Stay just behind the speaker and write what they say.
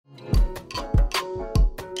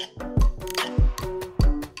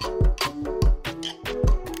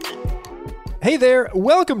Hey there,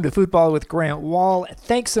 welcome to Football with Grant Wahl.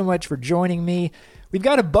 Thanks so much for joining me. We've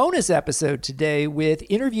got a bonus episode today with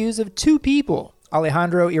interviews of two people.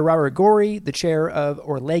 Alejandro Irarrágorri, the chair of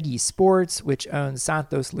Orlegi Sports, which owns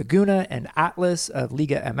Santos Laguna and Atlas of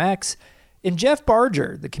Liga MX, and Jeff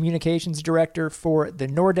Barger, the communications director for the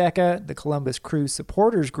Nordeca, the Columbus Crew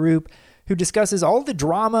supporters group, who discusses all the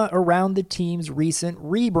drama around the team's recent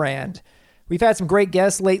rebrand. We've had some great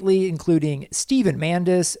guests lately, including Steven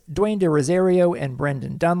Mandis, Dwayne De Rosario and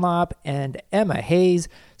Brendan Dunlop, and Emma Hayes.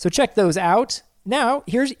 So check those out. Now,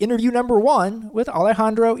 here's interview number one with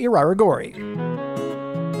Alejandro Irarrágorri.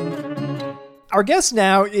 Our guest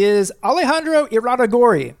now is Alejandro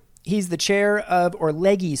Irarrágorri. He's the chair of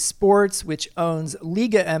Orlegi Sports, which owns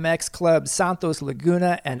Liga MX clubs Santos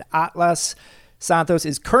Laguna and Atlas. Santos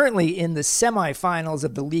is currently in the semifinals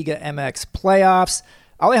of the Liga MX playoffs.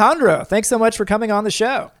 Alejandro, thanks so much for coming on the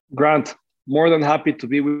show. Grant, more than happy to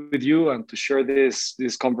be with you and to share this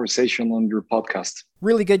conversation on your podcast.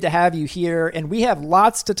 Really good to have you here. And we have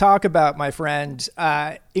lots to talk about, my friend,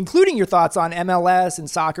 including your thoughts on MLS and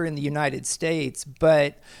soccer in the United States.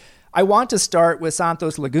 But I want to start with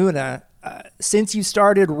Santos Laguna. Since you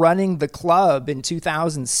started running the club in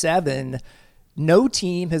 2007, no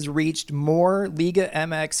team has reached more Liga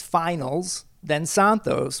MX finals than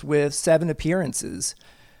Santos with 7 appearances.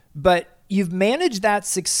 But you've managed that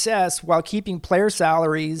success while keeping player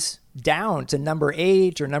salaries down to number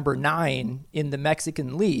 8 or number 9 in the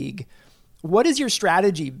Mexican League. What has your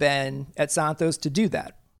strategy been at Santos to do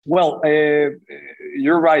that? Well,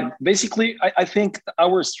 you're right. Basically, I think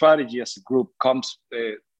our strategy as a group comes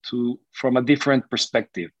from a different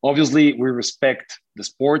perspective. Obviously, we respect the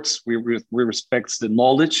sports. We respect the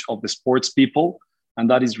knowledge of the sports people, and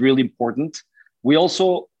that is really important. We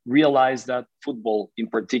also realize that football in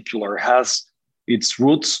particular has its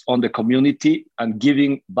roots on the community and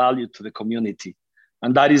giving value to the community.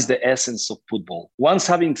 And that is the essence of football. Once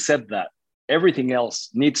having said that, everything else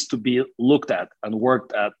needs to be looked at and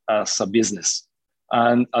worked at as a business.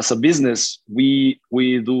 And as a business, we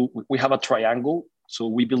have a triangle. So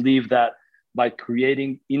we believe that by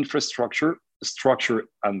creating infrastructure, structure,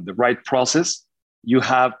 and the right process, you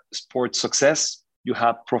have sports success, you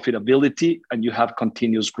have profitability, and you have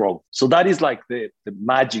continuous growth. So that is like the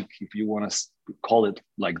magic, if you want to call it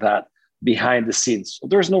like that, behind the scenes. So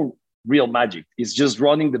there's no real magic. It's just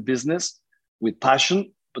running the business with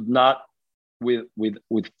passion, but not with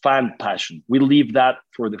fan passion. We leave that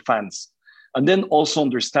for the fans. And then also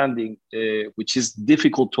understanding, which is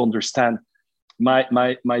difficult to understand,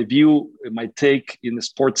 my view, my take in the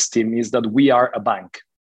sports team is that we are a bank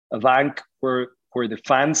where the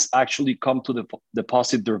fans actually come to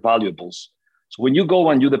deposit their valuables. So when you go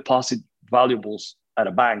and you deposit valuables at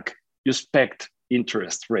a bank, you expect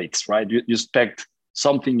interest rates, right? You expect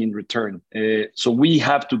something in return. So we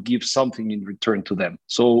have to give something in return to them.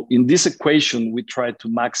 So in this equation, we try to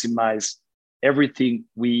maximize everything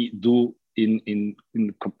we do in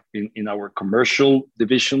our commercial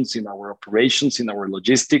divisions, in our operations, in our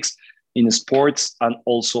logistics, in sports, and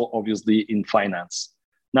also obviously in finance.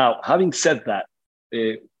 Now, having said that,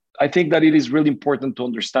 I think that it is really important to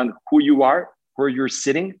understand who you are, where you're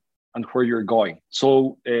sitting, and where you're going.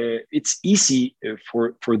 So it's easy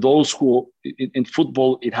for those who, in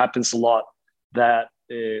football, it happens a lot that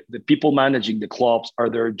the people managing the clubs are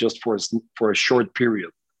there just for a short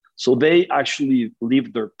period. So they actually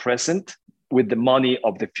leave their present with the money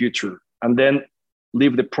of the future and then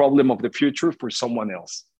leave the problem of the future for someone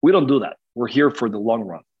else. We don't do that. We're here for the long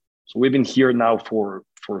run. So we've been here now for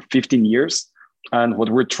 15 years. And what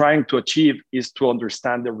we're trying to achieve is to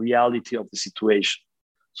understand the reality of the situation.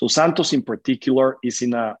 So Santos in particular is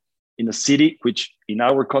in a city, which in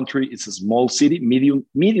our country is a small city,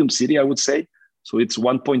 medium city, I would say. So it's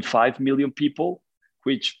 1.5 million people,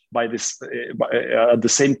 which at the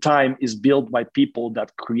same time is built by people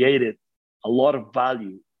that created a lot of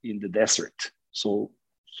value in the desert. So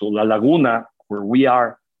La Laguna, where we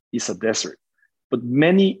are, is a desert. But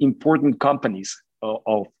many important companies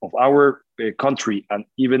of our country and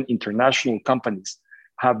even international companies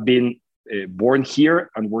have been born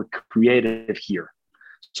here and were created here.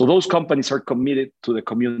 So those companies are committed to the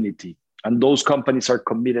community and those companies are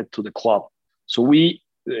committed to the club. So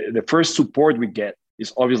the first support we get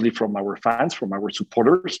is obviously from our fans, from our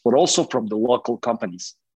supporters, but also from the local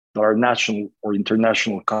companies that are national or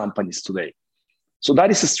international companies today. So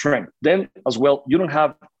that is a strength. Then as well, you don't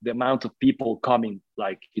have the amount of people coming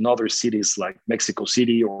like in other cities like Mexico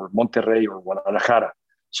City or Monterrey or Guadalajara.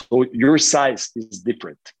 So your size is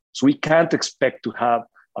different. So we can't expect to have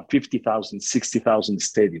a 50,000, 60,000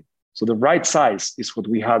 stadium. So the right size is what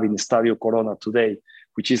we have in Estadio Corona today,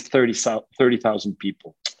 which is 30,000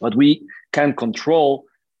 people. But we can control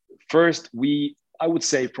first, I would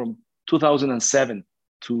say from 2007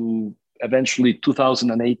 to eventually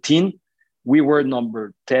 2018, we were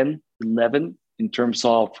number 10, 11 in terms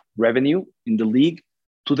of revenue in the league.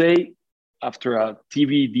 Today, after a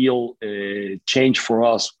TV deal change for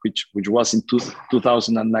us, which was in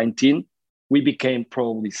 2019, we became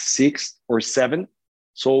probably 6 or 7.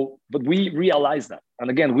 So, but we realized that. And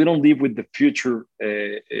again, we don't live with the future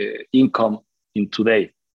income in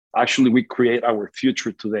today. Actually, we create our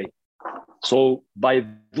future today. So by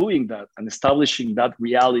doing that and establishing that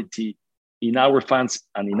reality in our fans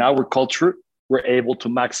and in our culture, we're able to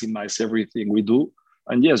maximize everything we do.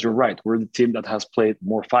 And yes, you're right. We're the team that has played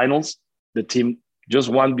more finals. The team just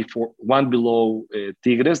one below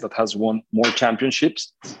Tigres that has won more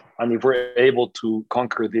championships. And if we're able to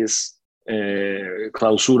conquer this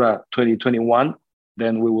Clausura 2021,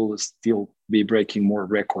 then we will still be breaking more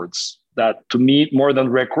records. That, to me, more than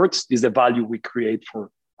records, is the value we create for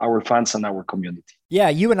our fans and our community. Yeah,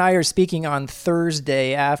 you and I are speaking on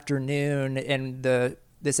Thursday afternoon, and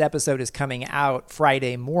this episode is coming out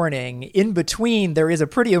Friday morning. In between, there is a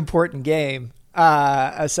pretty important game,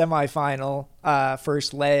 a semifinal,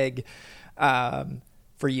 first leg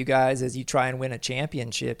for you guys as you try and win a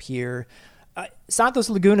championship here. Santos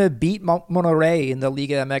Laguna beat Monterrey in the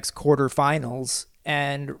Liga MX quarterfinals,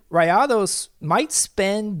 and Rayados might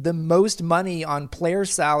spend the most money on player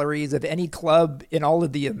salaries of any club in all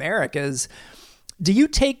of the Americas. Do you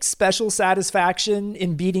take special satisfaction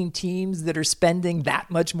in beating teams that are spending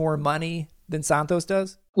that much more money than Santos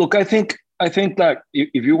does? Look, I think that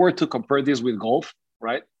if you were to compare this with golf,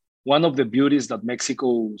 right? One of the beauties that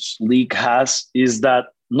Mexico's league has is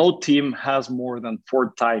that no team has more than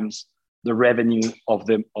 4 times the revenue of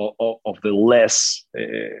the less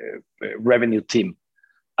revenue team.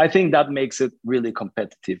 I think that makes it really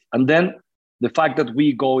competitive. And then the fact that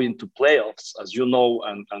we go into playoffs, as you know,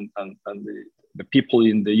 and the people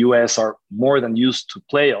in the US are more than used to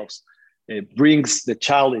playoffs, it brings the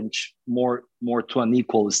challenge more to an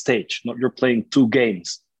equal stage. You're playing 2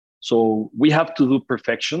 games. So we have to do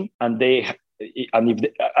perfection. If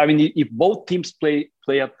both teams play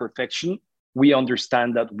at perfection, we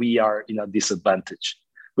understand that we are in a disadvantage.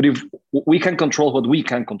 But if we can control what we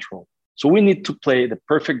can control, so we need to play the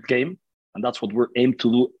perfect game, and that's what we're aimed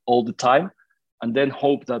to do all the time, and then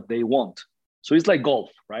hope that they won't. So it's like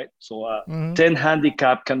golf, right? So a 10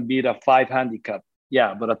 handicap can beat a 5 handicap.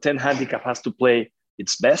 Yeah, but a 10 handicap has to play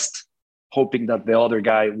its best, hoping that the other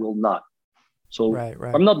guy will not. So right.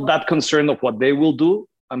 I'm not that concerned of what they will do.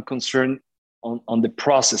 I'm concerned on the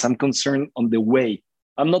process. I'm concerned on the way.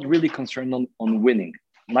 I'm not really concerned on winning.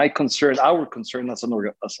 Our concern as an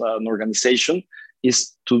organization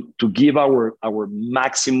is to give our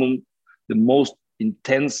maximum, the most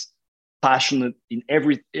intense, passionate in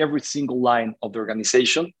every single line of the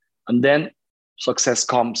organization, and then success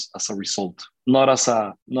comes as a result, not as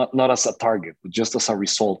a target, but just as a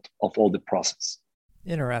result of all the process.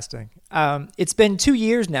 Interesting. It's been 2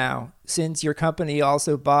 years now since your company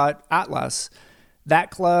also bought Atlas.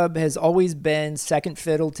 That club has always been second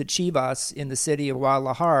fiddle to Chivas in the city of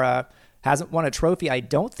Guadalajara. Hasn't won a trophy, I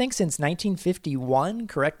don't think, since 1951.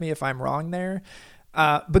 Correct me if I'm wrong there.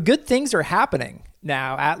 But good things are happening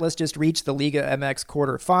now. Atlas just reached the Liga MX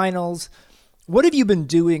quarterfinals. What have you been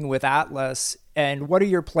doing with Atlas, and what are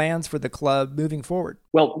your plans for the club moving forward?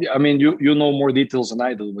 Well, I mean, you know more details than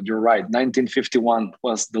I do, but you're right. 1951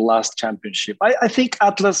 was the last championship. I think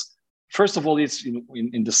Atlas, first of all, it's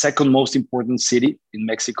in the second most important city in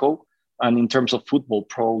Mexico. And in terms of football,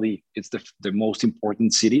 probably it's the most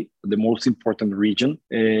important city, the most important region.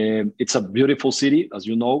 It's a beautiful city, as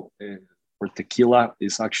you know, where tequila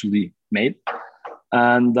is actually made.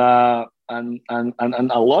 And a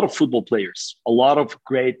lot of football players, a lot of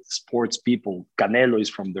great sports people. Canelo is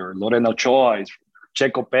from there. Lorena Ochoa is from there.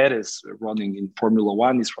 Checo Perez, running in Formula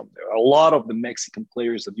One, is from there. A lot of the Mexican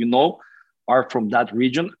players that you know are from that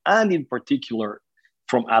region, and in particular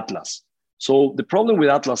from Atlas. So the problem with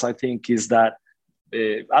Atlas, I think, is that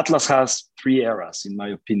Atlas has 3 eras, in my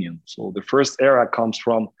opinion. So the first era comes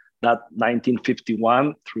from that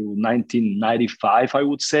 1951 through 1995, I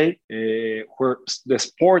would say, where the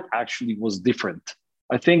sport actually was different.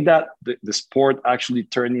 I think that the sport actually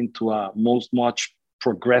turned into a much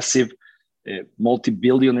progressive,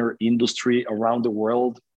 multi-billionaire industry around the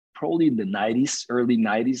world, probably in the 90s, early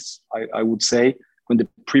 90s, I would say, when the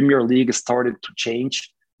Premier League started to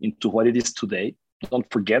change into what it is today. Don't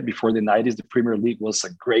forget, before the 90s, the Premier League was a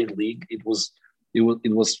great league. It was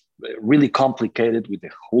really complicated with the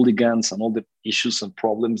hooligans and all the issues and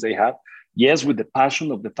problems they had. Yes, with the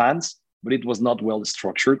passion of the fans, but it was not well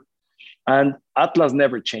structured. And Atlas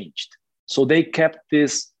never changed. So they kept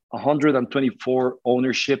this 124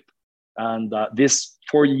 ownership and this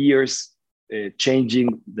 4 years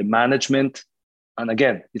changing the management. And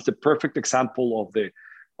again, it's a perfect example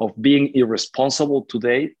of being irresponsible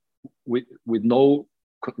today with no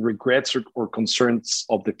regrets or concerns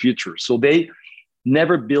of the future. So they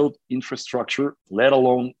never built infrastructure, let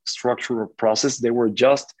alone structure or process. They were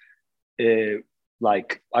just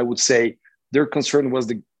like, I would say, their concern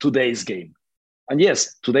was today's game. And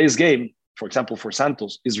yes, today's game, for example, for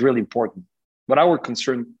Santos, is really important. But our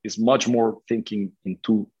concern is much more thinking in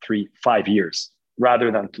 2, 3, 5 years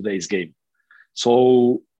rather than today's game.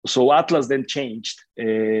 So Atlas then changed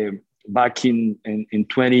back in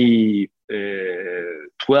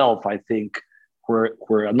 2012, I think,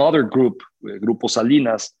 where another group, Grupo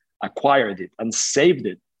Salinas, acquired it and saved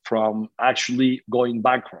it from actually going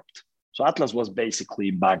bankrupt. So Atlas was basically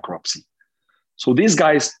in bankruptcy. So these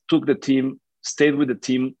guys took the team, stayed with the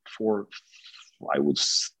team for, I would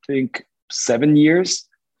think, 7 years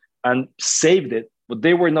and saved it, but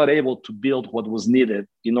they were not able to build what was needed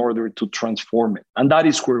in order to transform it. And that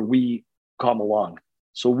is where we come along.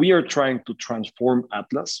 So we are trying to transform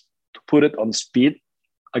Atlas, to put it on speed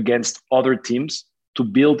against other teams, to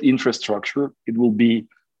build infrastructure. It will be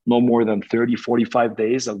no more than 30, 45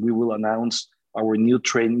 days, and we will announce our new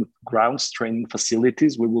training grounds, training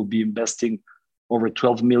facilities. We will be investing over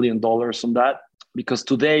 $12 million on that, because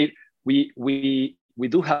today we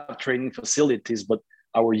do have training facilities, but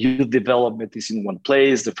our youth development is in one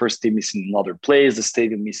place, the first team is in another place, the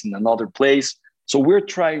stadium is in another place. So we're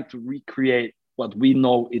trying to recreate what we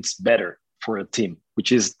know it's better for a team,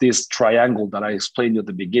 which is this triangle that I explained at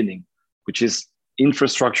the beginning, which is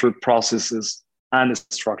infrastructure, processes, and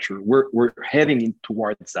structure. We're heading in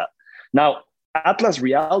towards that. Now, Atlas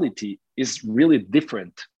reality is really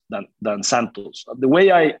different than Santos. The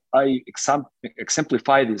way I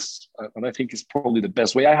exemplify this, and I think is probably the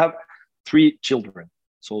best way, I have 3 children.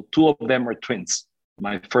 So 2 of them are twins,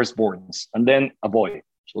 my firstborns, and then a boy.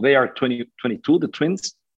 So they are 22, the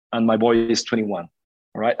twins, and my boy is 21.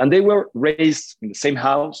 All right. And they were raised in the same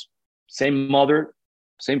house, same mother,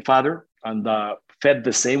 same father, and fed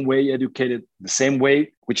the same way, educated the same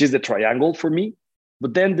way, which is the triangle for me.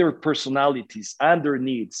 But then their personalities and their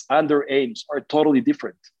needs and their aims are totally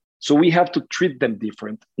different. So we have to treat them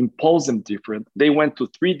different, impose them different. They went to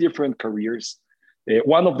 3 different careers.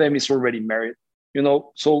 One of them is already married,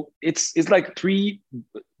 so it's like 3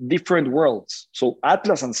 different worlds. So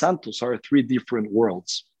Atlas and Santos are 3 different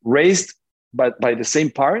worlds, raised by the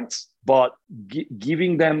same parents, but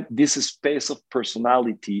giving them this space of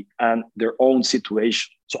personality and their own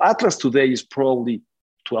situation. So Atlas today is probably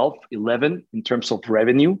 12, 11 in terms of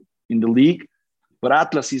revenue in the league, but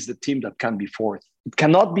Atlas is the team that can be 4th. It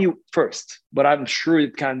cannot be first, but I'm sure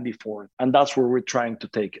it can be 4th. And that's where we're trying to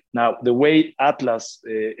take it. Now, the way Atlas,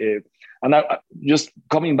 just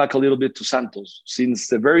coming back a little bit to Santos, since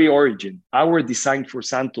the very origin, our design for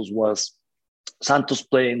Santos was Santos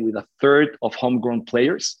playing with 1/3 of homegrown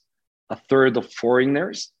players, 1/3 of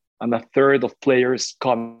foreigners, and 1/3 of players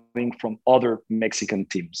coming from other Mexican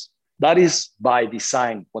teams. That is by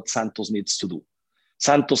design what Santos needs to do.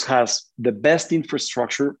 Santos has the best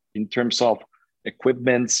infrastructure in terms of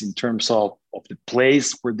equipments, in terms of the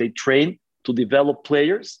place where they train to develop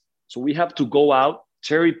players. So we have to go out,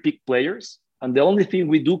 cherry pick players. And the only thing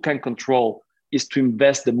we can control is to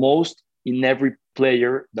invest the most in every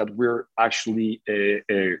player that we're actually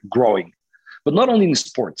growing. But not only in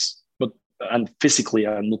sports, and physically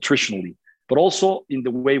and nutritionally, but also in the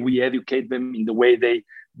way we educate them, in the way they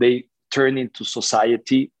turn into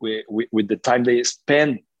society with the time they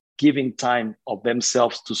spend giving time of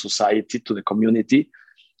themselves to society, to the community.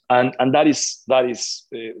 And that is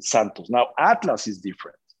Santos. Now, Atlas is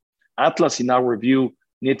different. Atlas, in our view,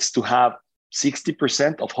 needs to have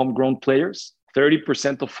 60% of homegrown players,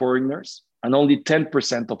 30% of foreigners, and only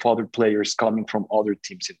 10% of other players coming from other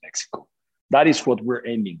teams in Mexico. That is what we're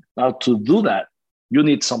aiming. Now, to do that, you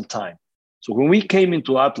need some time. So when we came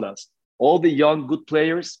into Atlas, all the young, good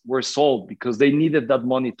players were sold because they needed that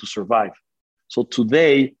money to survive. So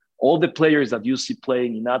today, all the players that you see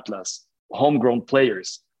playing in Atlas, homegrown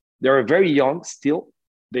players, they are very young still.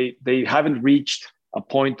 They haven't reached a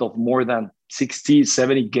point of more than 60,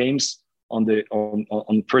 70 games on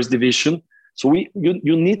first division. So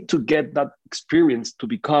you need to get that experience to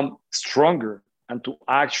become stronger and to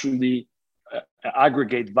actually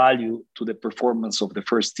aggregate value to the performance of the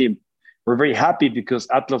first team. We're very happy because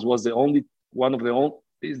Atlas was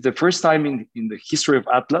it's the first time in the history of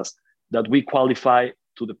Atlas that we qualify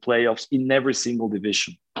to the playoffs in every single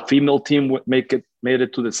division. female team made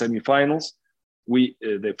it to the semifinals.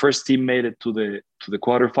 The first team made it to the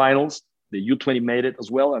quarterfinals. The U20 made it as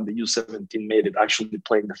well, and the U17 made it, actually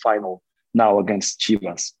playing the final now against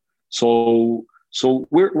Chivas. So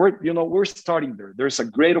we're starting there. There's a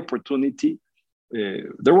great opportunity.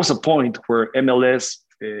 There was a point where MLS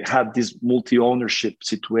had this multi-ownership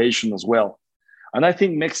situation as well, and I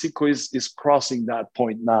think Mexico is crossing that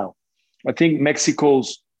point now. I think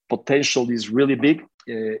Mexico's potential is really big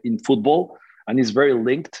in football and is very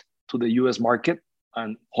linked to the US market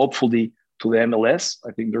and hopefully to the MLS.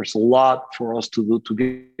 I think there's a lot for us to do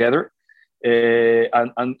together.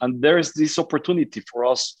 And there's this opportunity for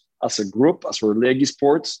us as a group, as Orlegui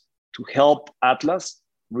Sports, to help Atlas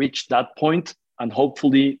reach that point, and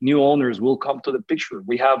hopefully new owners will come to the picture.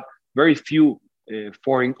 We have very few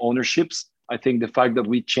foreign ownerships. I think the fact that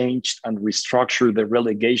we changed and restructured the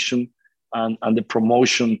relegation and the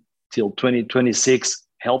promotion till 2026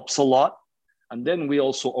 helps a lot. And then we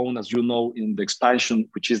also own, as you know, in the expansion,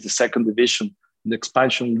 which is the second division, the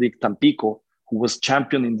expansion league, Tampico, who was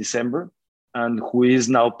champion in December and who is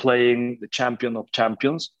now playing the champion of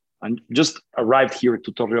champions, and just arrived here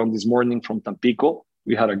to Torreon this morning from Tampico.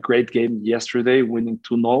 We had a great game yesterday, winning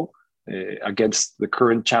 2-0 against the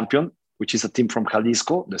current champion, which is a team from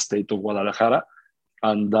Jalisco, the state of Guadalajara.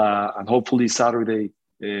 And hopefully Saturday,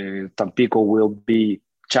 Tampico will be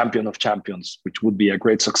champion of champions, which would be a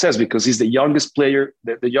great success because he's the youngest player,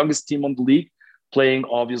 the youngest team on the league, playing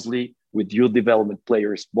obviously with youth development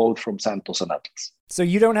players, both from Santos and Atlas. So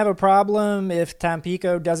you don't have a problem if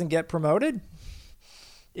Tampico doesn't get promoted,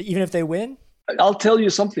 even if they win? I'll tell you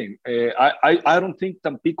something. I don't think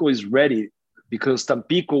Tampico is ready because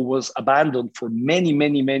Tampico was abandoned for many,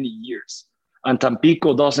 many, many years. And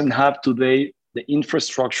Tampico doesn't have today the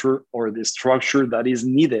infrastructure or the structure that is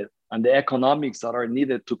needed and the economics that are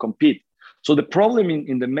needed to compete. So the problem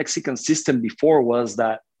in the Mexican system before was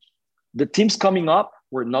that the teams coming up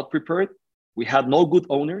were not prepared. We had no good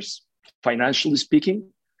owners, financially speaking.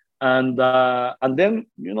 And then,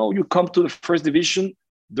 you come to the first division,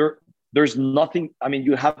 there's nothing. I mean,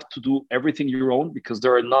 you have to do everything your own because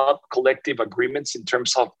there are not collective agreements in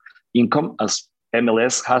terms of income as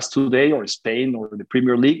MLS has today, or Spain, or the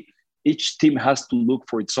Premier League. Each team has to look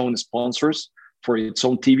for its own sponsors, for its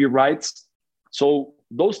own TV rights. So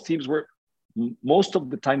those teams were most of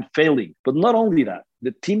the time failing. But not only that,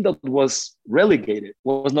 the team that was relegated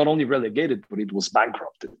was not only relegated, but it was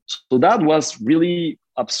bankrupted. So that was really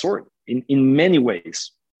absurd in many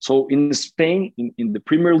ways. So in Spain, in the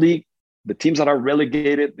Premier League, the teams that are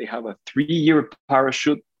relegated, they have a 3-year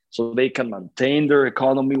parachute so they can maintain their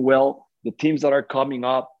economy well. The teams that are coming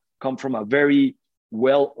up come from a very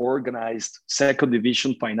well-organized second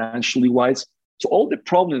division financially wise. So all the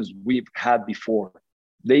problems we've had before,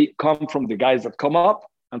 they come from the guys that come up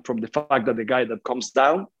and from the fact that the guy that comes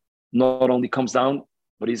down not only comes down,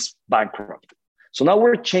 but is bankrupt. So now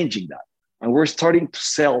we're changing that. And we're starting to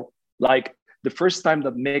sell, like the first time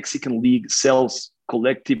that Mexican League sells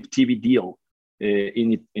collective TV deal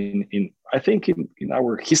in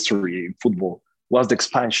our history in football was the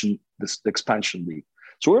expansion league.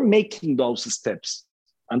 So we're making those steps,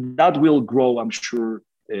 and that will grow, I'm sure,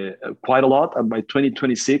 quite a lot. And by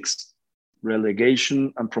 2026,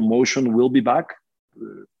 relegation and promotion will be back,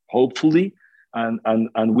 hopefully,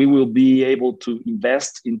 and we will be able to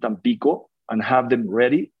invest in Tampico and have them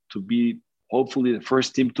ready to be hopefully the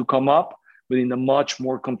first team to come up, but in a much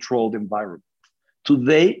more controlled environment.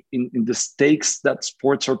 Today, in the stakes that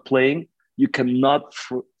sports are playing, you cannot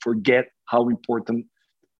forget how important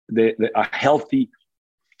a healthy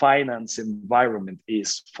finance environment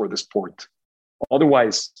is for the sport.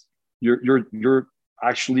 Otherwise, you're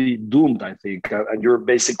actually doomed, I think, and you're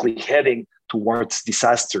basically heading towards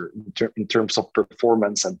disaster in terms of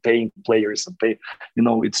performance and paying players and pay.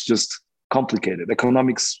 It's just complicated.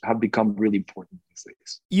 Economics have become really important these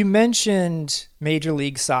days. You mentioned Major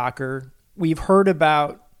League Soccer. We've heard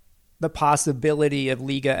about the possibility of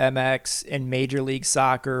Liga MX and Major League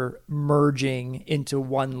Soccer merging into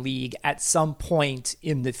one league at some point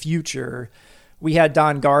in the future. We had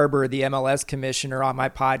Don Garber, the MLS commissioner, on my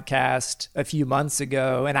podcast a few months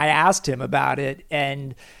ago, and I asked him about it,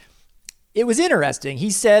 and it was interesting. He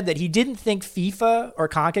said that he didn't think FIFA or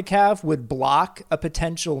CONCACAF would block a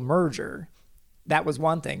potential merger. That was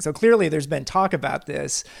one thing. So clearly there's been talk about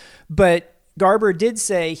this, but Garber did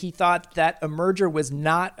say he thought that a merger was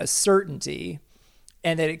not a certainty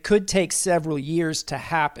and that it could take several years to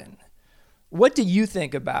happen. What do you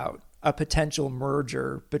think about a potential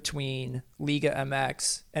merger between Liga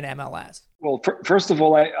MX and MLS? Well, first of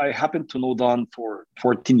all, I happen to know Don for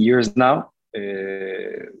 14 years now.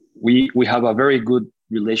 We have a very good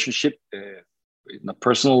relationship in a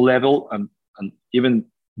personal level and even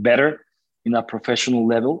better in a professional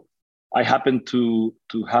level. I happen to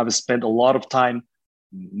have spent a lot of time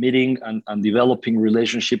meeting and developing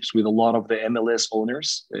relationships with a lot of the MLS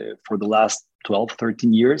owners for the last 12,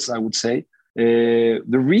 13 years, I would say. The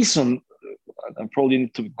reason, I probably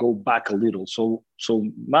need to go back a little. So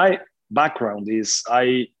my background is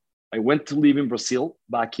I went to live in Brazil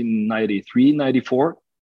back in 93, 94,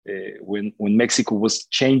 when Mexico was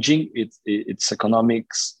changing its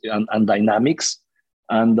economics and dynamics.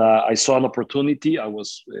 And I saw an opportunity. I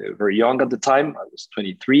was very young at the time. I was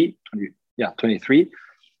 23,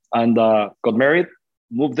 and got married,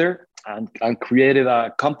 moved there, and created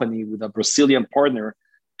a company with a Brazilian partner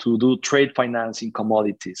to do trade financing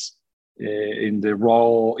commodities in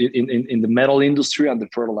the metal industry and the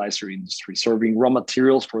fertilizer industry, serving raw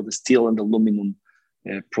materials for the steel and aluminum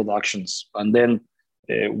productions. And then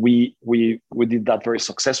we did that very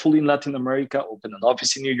successfully in Latin America, opened an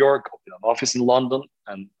office in New York, opened an office in London,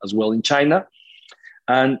 and as well in China.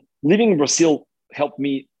 And living in Brazil helped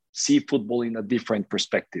me see football in a different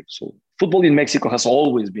perspective. So football in Mexico has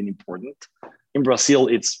always been important. In Brazil,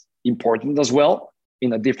 it's important as well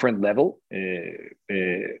in a different level.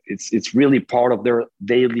 It's really part of their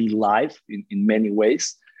daily life in many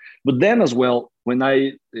ways. But then as well, when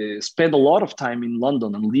I spent a lot of time in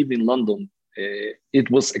London and lived in London,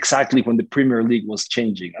 it was exactly when the Premier League was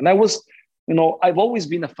changing. And I was, I've always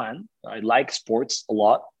been a fan. I like sports a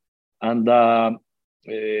lot. And I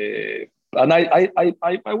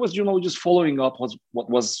was, just following up what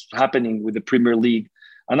was happening with the Premier League.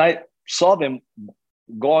 And I saw them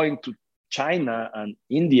going to China and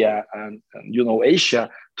India and Asia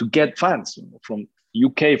to get fans from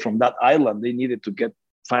UK, from that island. They needed to get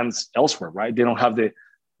fans elsewhere, right? They don't have the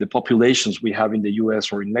populations we have in the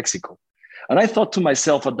US or in Mexico. And I thought to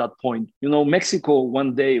myself at that point, Mexico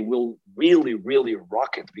one day will really, really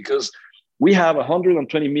rock it, because we have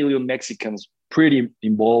 120 million Mexicans pretty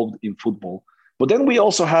involved in football. But then we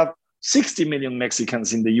also have 60 million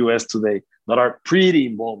Mexicans in the US today that are pretty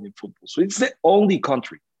involved in football. So it's the only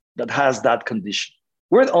country that has that condition.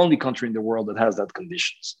 We're the only country in the world that has that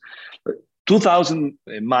conditions. 2,000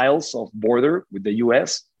 miles of border with the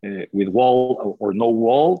US, with wall or no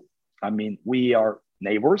wall. I mean, we are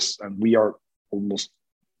neighbors and we are almost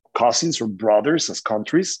cousins or brothers as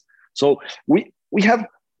countries. So we have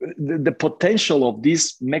the potential of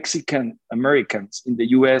these Mexican Americans in the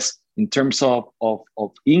US in terms of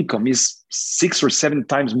income is 6 or 7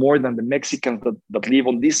 times more than the Mexicans that live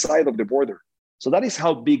on this side of the border. So that is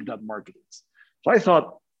how big that market is. So I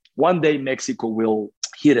thought one day Mexico will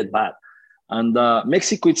hit it bad. And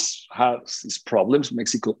Mexico has its problems.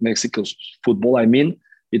 Mexico's football,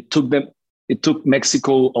 it took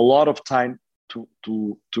Mexico a lot of time to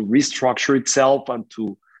restructure itself and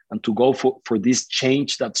to go for this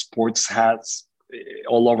change that sports has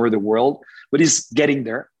all over the world. But it's getting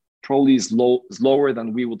there. Probably slower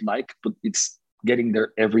than we would like, but it's getting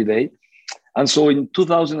there every day. And so in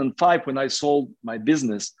 2005, when I sold my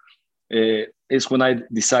business, is when I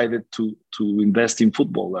decided to invest in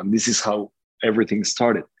football. And this is how everything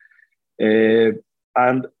started. And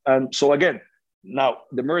so again, now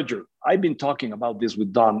the merger, I've been talking about this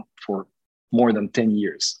with Don for more than 10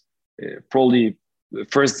 years. Probably the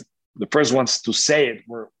first ones to say it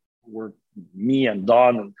were me and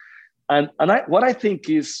Don. And what I think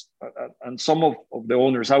is, and some of the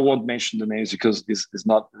owners, I won't mention the names because this is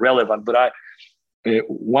not relevant, but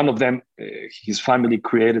one of them, his family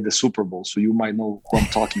created the Super Bowl, so you might know who I'm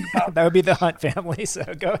talking about. That would be the Hunt family, so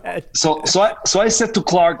go ahead. So I said to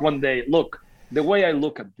Clark one day, look, the way I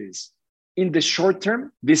look at this, in the short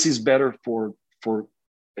term, this is better for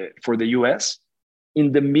the US.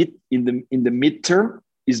 In the midterm,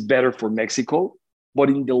 is better for Mexico, but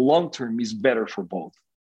in the long term, is better for both.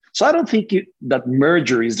 So I don't think that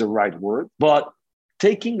merger is the right word, but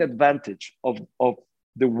taking advantage of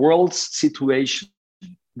the world's situation,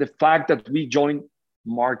 the fact that we join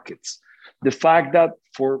markets, the fact that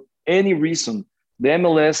for any reason, the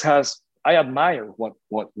MLS I admire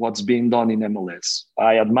what's being done in MLS.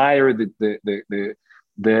 I admire the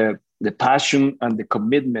passion and the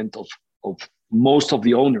commitment of most of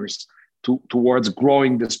the owners towards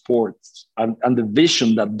growing the sports and the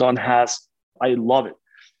vision that Don has. I love it.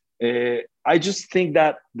 I just think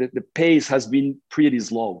that the pace has been pretty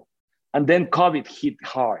slow. And then COVID hit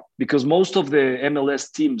hard because most of the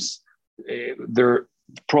MLS teams, they're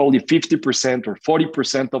probably 50% or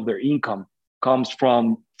 40% of their income comes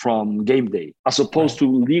from game day, as opposed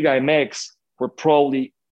to Liga MX, where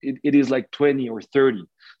probably it is like 20 or 30.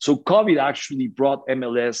 So COVID actually brought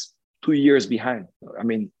MLS 2 years behind. I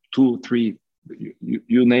mean, 2, 3,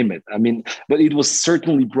 you name it. I mean, but it was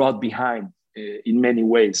certainly brought behind in many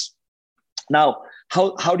ways. Now,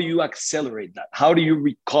 how do you accelerate that? How do you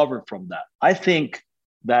recover from that? I think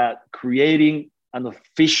that creating an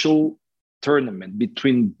official tournament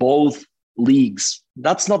between both leagues,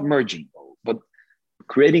 that's not merging, but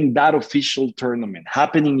creating that official tournament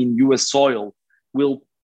happening in US soil will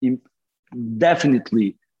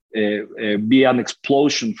definitely be an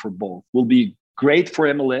explosion for both. Will be great for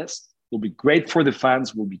MLS, will be great for the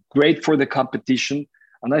fans, will be great for the competition.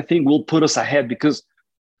 And I think will put us ahead because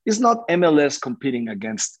it's not MLS competing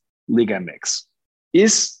against Liga MX.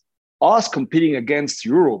 It's us competing against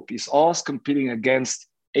Europe. It's us competing against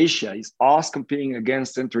Asia. It's us competing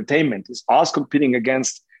against entertainment. It's us competing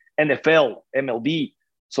against NFL, MLB.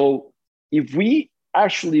 So if we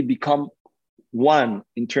actually become one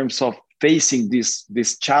in terms of facing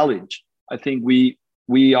this challenge, I think we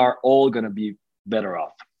are all going to be better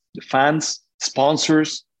off. The fans,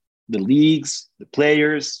 sponsors, the leagues, the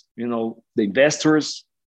players, the investors.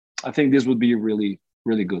 I think this would be really,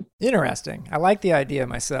 really good. Interesting. I like the idea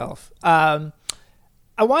myself. I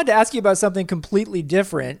wanted to ask you about something completely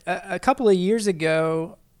different. A couple of years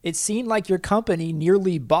ago, it seemed like your company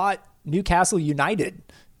nearly bought Newcastle United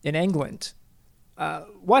in England.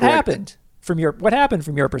 What happened from your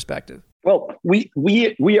perspective? Well,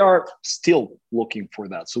 we are still looking for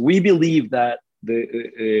that. So we believe that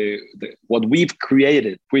what we've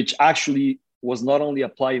created, which actually was not only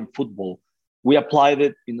applied in football, we applied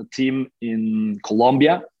it in a team in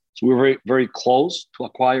Colombia. So we were very, very close to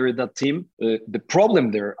acquire that team. The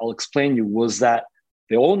problem there, I'll explain you, was that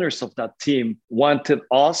the owners of that team wanted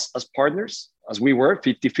us as partners, as we were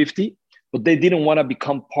 50-50, but they didn't want to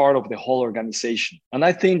become part of the whole organization. And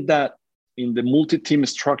I think that in the multi-team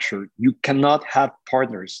structure, you cannot have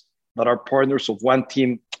partners that are partners of one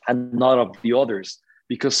team and not of the others,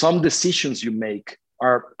 because some decisions you make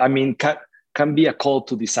can be a call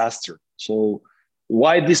to disaster. So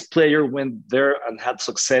why this player went there and had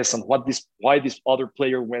success, and why this other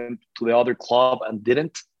player went to the other club and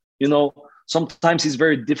didn't, sometimes it's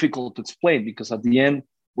very difficult to explain, because at the end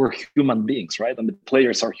we're human beings, right? And the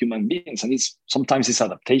players are human beings, and sometimes it's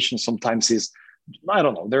adaptation, sometimes it's, I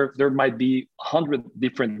don't know, there might be 100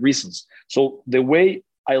 different reasons. So the way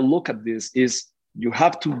I look at this is you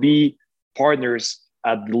have to be partners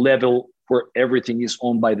at the level where everything is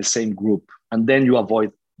owned by the same group, and then you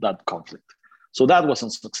avoid that conflict. So that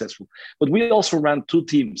wasn't successful. But we also ran 2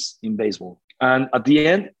 teams in baseball. And at the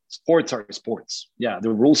end, sports are sports. Yeah, the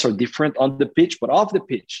rules are different on the pitch, but off the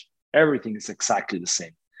pitch, everything is exactly the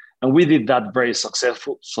same. And we did that very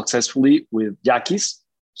successfully with Yaquis.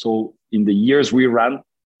 So in the years we ran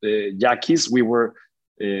Yaquis, we were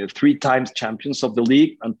 3 times champions of the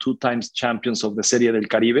league and 2 times champions of the Serie del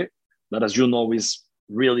Caribe. That, as you know, is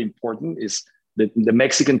really important. Is the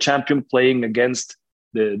Mexican champion playing against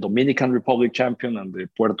the Dominican Republic champion and the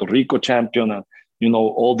Puerto Rico champion, and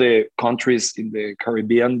all the countries in the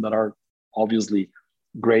Caribbean that are obviously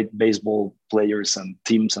great baseball players and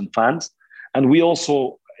teams and fans. And we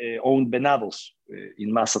also owned Venados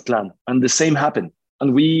in Mazatlan, and the same happened.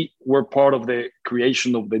 And we were part of the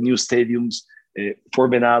creation of the new stadiums for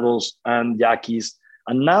Venados and Yaquis.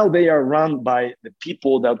 And now they are run by the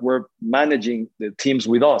people that were managing the teams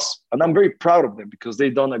with us. And I'm very proud of them because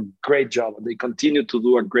they've done a great job, and they continue to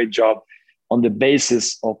do a great job on the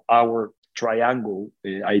basis of our triangle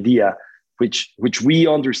idea, which we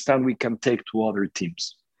understand we can take to other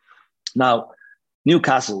teams. Now,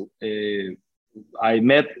 Newcastle, I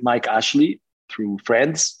met Mike Ashley through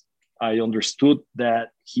friends. I understood that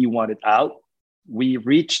he wanted out. We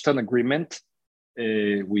reached an agreement.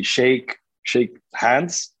 We shake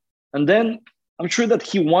hands. And then I'm sure that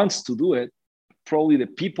he wants to do it. Probably the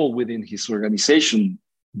people within his organization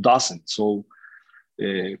doesn't. So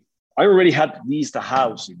I already had leased a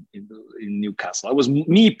house in Newcastle. I was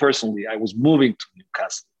moving to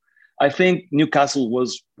Newcastle. I think Newcastle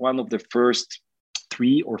was one of the first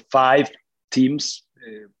 3 or 5 teams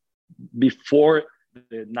before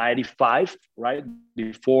the 95, right?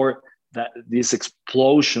 Before this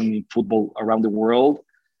explosion in football around the world.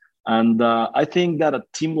 And I think that a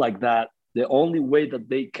team like that, the only way that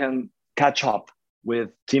they can catch up with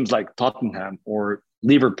teams like Tottenham or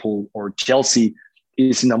Liverpool or Chelsea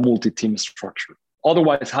is in a multi-team structure.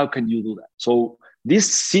 Otherwise, how can you do that? So these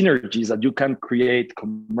synergies that you can create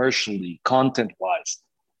commercially, content-wise,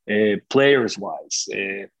 players-wise,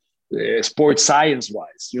 sports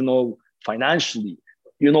science-wise, financially,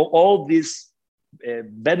 all these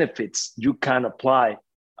benefits you can apply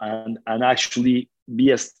and actually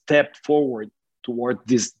be a step forward toward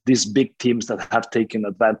these big teams that have taken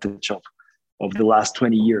advantage of the last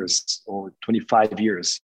 20 years or 25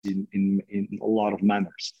 years in a lot of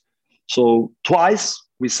manners. So twice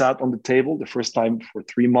we sat on the table, the first time for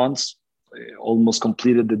 3 months, almost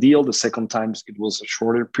completed the deal. The second time it was a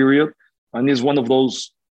shorter period. And it's one of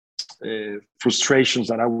those frustrations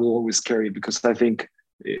that I will always carry, because I think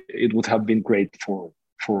it would have been great for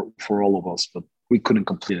all of us, but we couldn't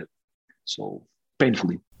complete it. So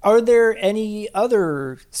painfully. Are there any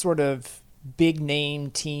other sort of big name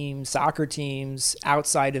teams, soccer teams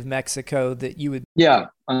outside of Mexico that you would? Yeah,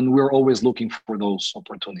 and we're always looking for those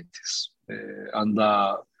opportunities.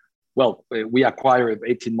 We acquired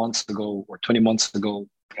 18 months ago or 20 months ago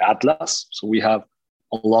Atlas, so we have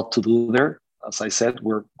a lot to do there. As I said,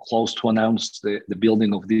 we're close to announce the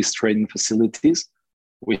building of these training facilities.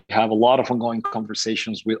 We have a lot of ongoing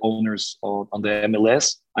conversations with owners on the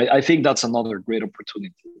MLS. I think that's another great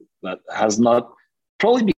opportunity that has not,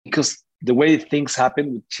 probably because the way things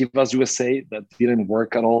happened with Chivas USA, that didn't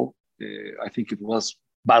work at all. I think it was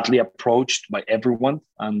badly approached by everyone.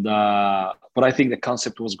 But I think the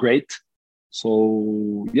concept was great.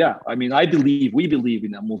 So yeah, I mean, we believe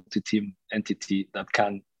in a multi-team entity that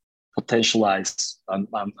can potentialize and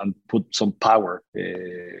put some power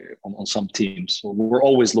on some teams. So we're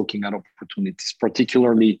always looking at opportunities,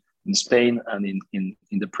 particularly in Spain and in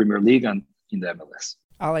the Premier League and in the MLS.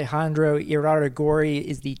 Alejandro Irarrágorri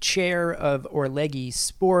is the chair of Orlegui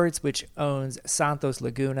Sports, which owns Santos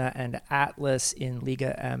Laguna and Atlas in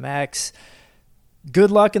Liga MX.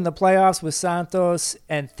 Good luck in the playoffs with Santos,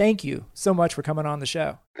 and thank you so much for coming on the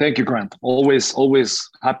show. Thank you, Grant. Always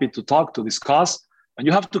happy to talk, to discuss. And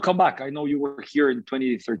you have to come back. I know you were here in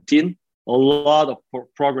 2013. A lot of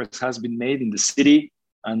progress has been made in the city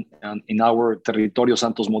and in our Territorio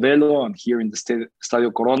Santos Modelo and here in the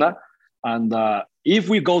Estadio Corona. And if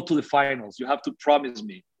we go to the finals, you have to promise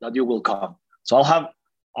me that you will come. So I'll have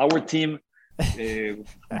our team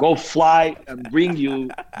go fly and bring you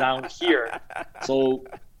down here. So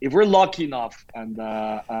if we're lucky enough and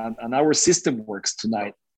our system works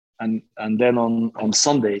tonight and then on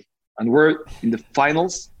Sunday, and we're in the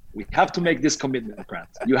finals, we have to make this commitment, Grant.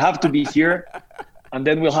 You have to be here, and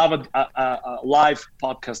then we'll have a live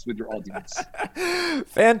podcast with your audience.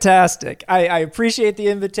 Fantastic. I appreciate the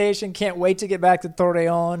invitation. Can't wait to get back to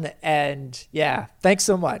Torreon. And yeah, thanks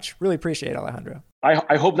so much. Really appreciate it, Alejandro.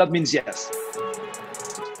 I hope that means yes.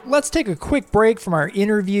 Let's take a quick break from our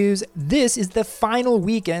interviews. This is the final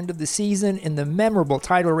weekend of the season in the memorable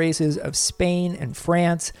title races of Spain and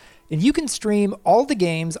France. And you can stream all the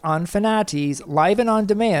games on Fanatiz live and on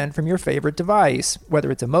demand from your favorite device, whether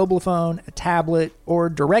it's a mobile phone, a tablet, or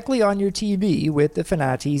directly on your TV with the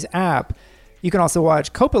Fanatiz app. You can also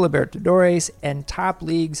watch Copa Libertadores and top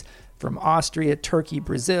leagues from Austria, Turkey,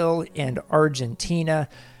 Brazil, and Argentina.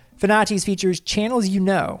 Fanatiz features channels you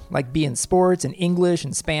know, like beIN Sports in English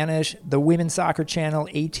and Spanish, the women's soccer channel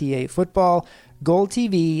ATA Football, Goal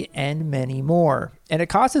TV, and many more. And it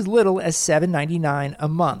costs as little as $7.99 a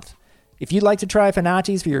month. If you'd like to try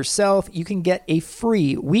Fanatiz for yourself, you can get a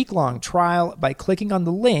free week-long trial by clicking on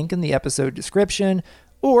the link in the episode description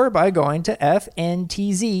or by going to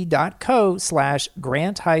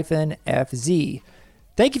fntz.co/grant-fz.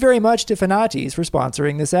 Thank you very much to Fanatiz for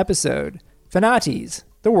sponsoring this episode. Fanatiz,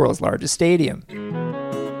 the world's largest stadium.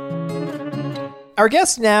 Our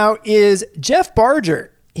guest now is Jeff Barger.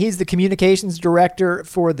 He's the communications director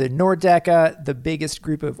for the Nordeca, the biggest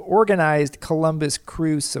group of organized Columbus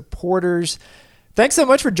Crew supporters. Thanks so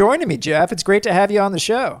much for joining me, Jeff. It's great to have you on the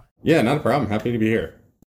show. Yeah, not a problem. Happy to be here.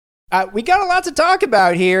 We got a lot to talk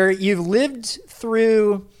about here. You've lived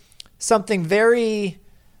through something very,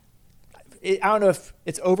 I don't know if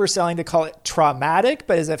it's overselling to call it traumatic,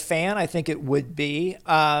 but as a fan, I think it would be,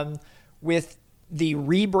 with the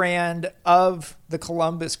rebrand of the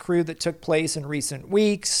Columbus Crew that took place in recent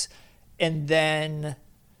weeks. And then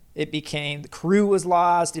it became, the Crew was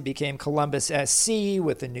lost. It became Columbus SC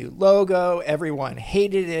with a new logo. Everyone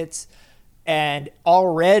hated it. And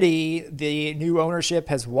already the new ownership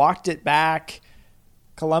has walked it back.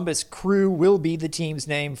 Columbus Crew will be the team's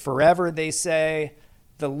name forever, they say.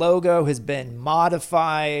 The logo has been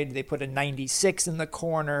modified. They put a 96 in the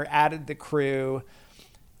corner, added the Crew.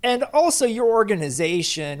 And also your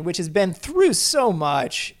organization, which has been through so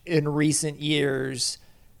much in recent years,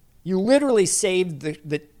 you literally saved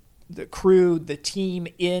the Crew, the team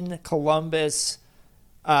in Columbus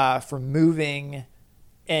from moving.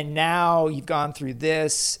 And now you've gone through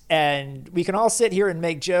this, and we can all sit here and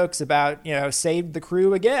make jokes about, saved the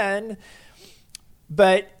Crew again.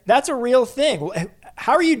 But that's a real thing.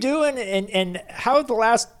 How are you doing, and how have the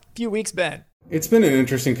last few weeks been? It's been an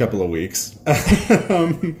interesting couple of weeks.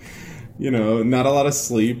 not a lot of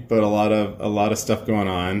sleep, but a lot of stuff going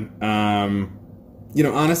on.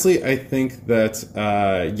 Honestly, I think that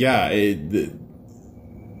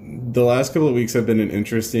the last couple of weeks have been an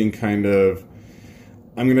interesting kind of,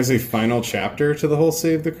 I'm going to say, final chapter to the whole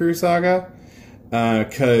Save the Crew saga.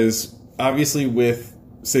 Because obviously with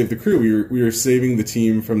Save the Crew, we were saving the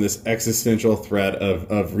team from this existential threat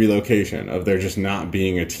of relocation, of there just not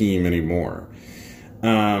being a team anymore.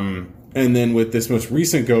 And then with this most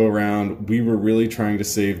recent go around, we were really trying to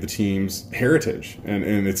save the team's heritage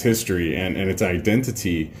and its history and its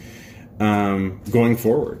identity going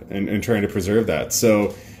forward and trying to preserve that.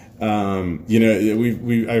 So,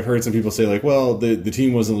 I've heard some people say like, well, the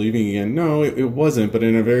team wasn't leaving again. No, it wasn't. But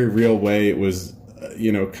in a very real way, it was,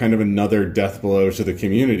 kind of another death blow to the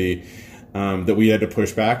community that we had to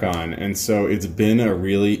push back on. And so it's been a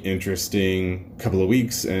really interesting couple of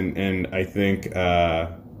weeks. And I think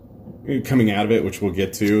coming out of it, which we'll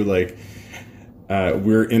get to,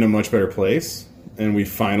 we're in a much better place. And we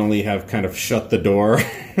finally have kind of shut the door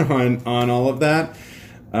on all of that.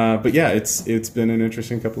 But yeah, it's been an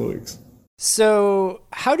interesting couple of weeks. So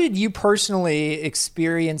how did you personally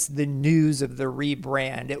experience the news of the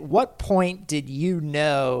rebrand? At what point did you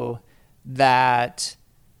know that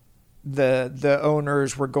the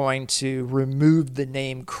owners were going to remove the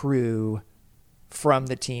name Crew from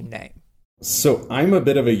the team name? So I'm a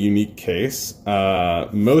bit of a unique case.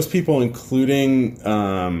 Most people, including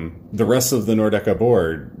the rest of the Nordecke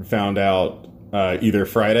board, found out either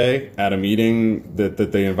Friday at a meeting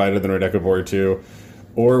that they invited the Nordecke board to,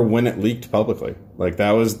 or when it leaked publicly.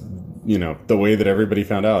 That was, the way that everybody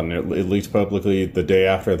found out. And it leaked publicly the day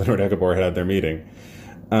after the Nordecke board had their meeting.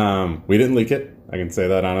 We didn't leak it. I can say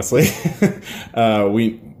that honestly.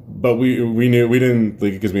 We knew we didn't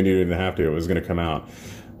leak it because we knew we didn't have to. It was going to come out.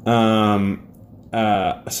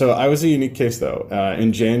 So I was a unique case though.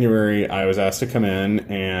 In January, I was asked to come in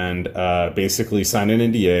and basically sign an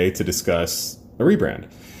NDA to discuss a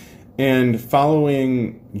rebrand. And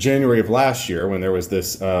following January of last year, when there was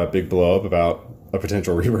this big blow up about a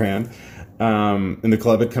potential rebrand, and the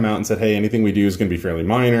club had come out and said, hey, anything we do is going to be fairly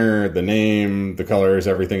minor. The name, the colors,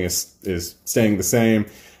 everything is staying the same.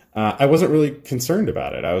 I wasn't really concerned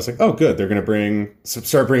about it. I was like, oh, good. They're going to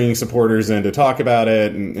start bringing supporters in to talk about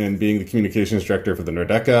it, and being the communications director for the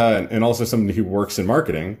Nordecke and also somebody who works in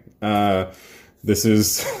marketing. This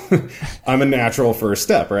is, I'm a natural first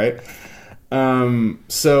step, right?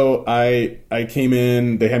 So I came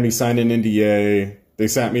in, they had me sign an NDA. They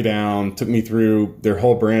sat me down, took me through their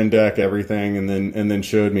whole brand deck, everything, and then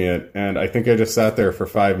showed me it. And I think I just sat there for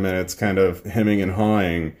 5 minutes kind of hemming and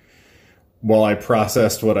hawing while I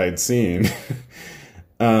processed what I'd seen.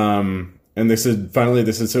 And they said,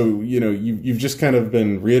 so, you've just kind of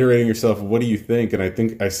been reiterating yourself. What do you think? And I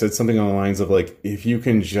think I said something on the lines of if you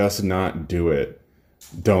can just not do it,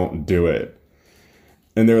 don't do it.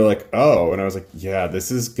 And they were like, oh, and I was like, yeah,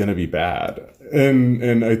 this is going to be bad.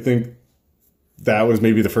 And I think that was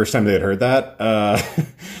maybe the first time they had heard that.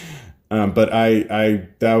 But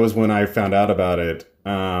that was when I found out about it.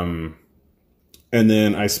 And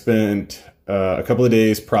then I spent a couple of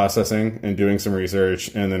days processing and doing some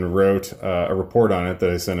research, and then wrote a report on it that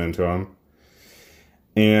I sent in to them.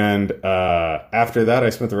 And after that, I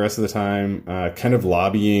spent the rest of the time kind of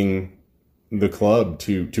lobbying the club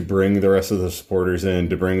to bring the rest of the supporters in,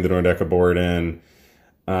 to bring the Nordecke board in,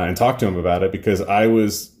 and talk to them about it, because I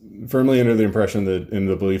was firmly under the impression in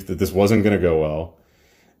the belief that this wasn't going to go well,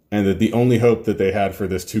 and that the only hope that they had for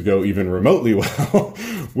this to go even remotely well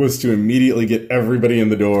was to immediately get everybody in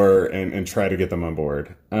the door and try to get them on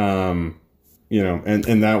board. And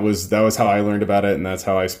that was how I learned about it, and that's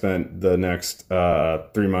how I spent the next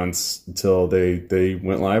 3 months until they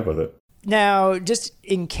went live with it. Now, just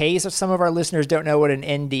in case if some of our listeners don't know what an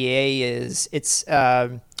NDA is, it's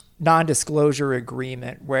a non-disclosure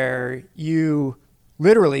agreement where you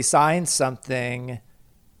literally sign something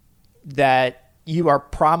that you are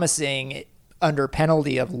promising under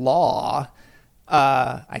penalty of law,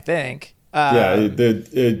 I think.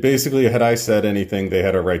 It basically, had I said anything, they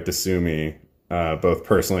had a right to sue me, both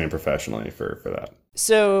personally and professionally for that.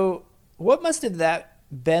 So what must have that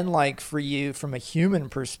been like for you from a human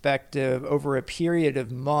perspective over a period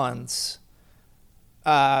of months,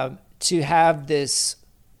 to have this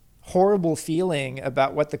horrible feeling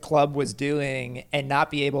about what the club was doing and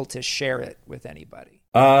not be able to share it with anybody?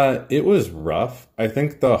 It was rough. I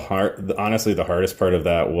think honestly, the hardest part of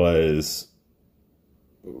that was,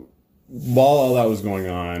 while all that was going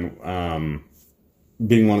on,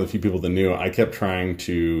 being one of the few people that knew, I kept trying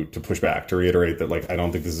to push back, to reiterate that, I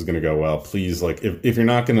don't think this is going to go well. Please, if you're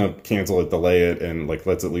not going to cancel it, delay it, and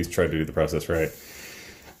let's at least try to do the process right.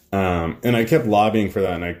 And I kept lobbying for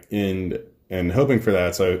that and hoping for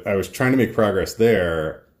that. So I was trying to make progress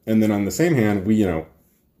there. And then on the same hand,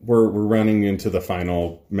 we're running into the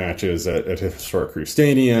final matches at Historic Crew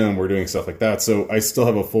Stadium. We're doing stuff like that. So I still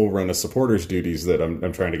have a full run of supporters duties that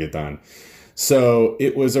I'm trying to get done. So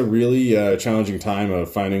it was a really challenging time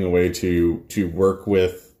of finding a way to work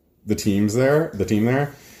with the team there.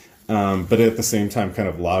 But at the same time, kind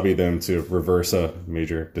of lobby them to reverse a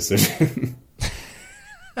major decision.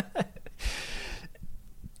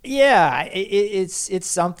 Yeah, it's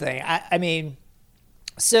something. I mean,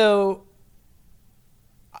 so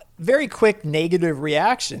very quick negative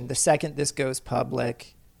reaction the second this goes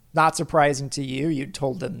public. Not surprising to you. You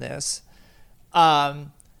told them this.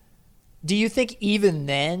 Do you think even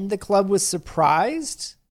then the club was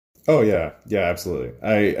surprised? Oh yeah,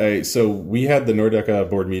 absolutely. So we had the Nordica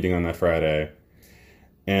board meeting on that Friday,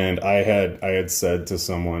 and I had said to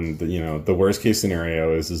someone that the worst case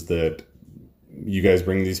scenario is that you guys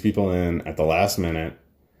bring these people in at the last minute.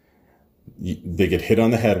 They get hit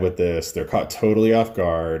on the head with this. They're caught totally off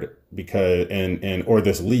guard or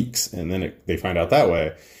this leaks, and then they find out that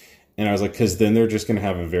way. And I was like, because then they're just going to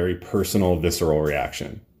have a very personal, visceral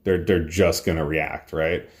reaction. They're just going to react,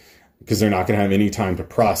 right? Because they're not going to have any time to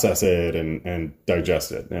process it and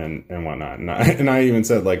digest it and whatnot. And I even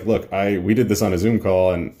said, like, look, we did this on a Zoom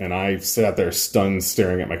call, and I sat there stunned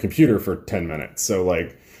staring at my computer for 10 minutes. So,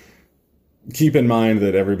 like, keep in mind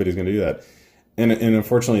that everybody's going to do that. And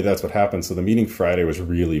unfortunately, that's what happened. So the meeting Friday was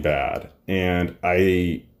really bad. And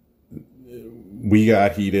we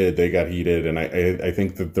got heated, they got heated. And I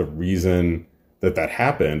think that the reason that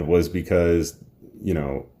happened was because,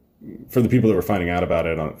 for the people that were finding out about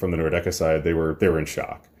it from the Nordica side, they were in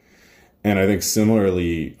shock. And I think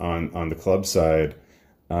similarly on the club side,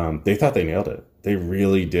 they thought they nailed it. They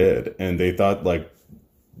really did. And they thought like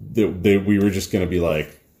we were just going to be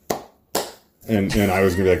like, and I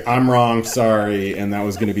was going to be like, I'm wrong, sorry. And that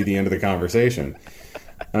was going to be the end of the conversation.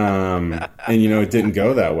 And it didn't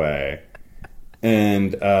go that way.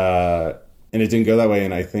 And it didn't go that way.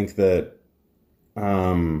 And I think that,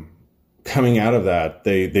 coming out of that,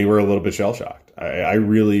 they were a little bit shell shocked.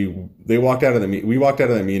 We walked out of that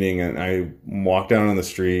meeting, and I walked down on the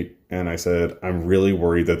street and I said, I'm really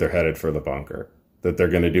worried that they're headed for the bunker, that they're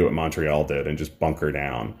going to do what Montreal did and just bunker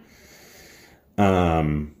down.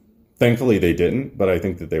 Thankfully they didn't, but I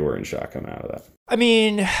think that they were in shock coming out of that. I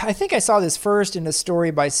mean, I think I saw this first in a story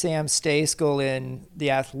by Sam Stejskal in The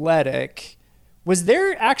Athletic. Was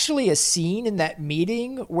there actually a scene in that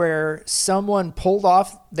meeting where someone pulled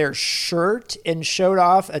off their shirt and showed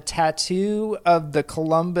off a tattoo of the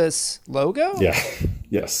Columbus logo? Yeah.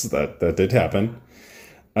 Yes, that did happen.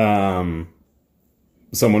 Someone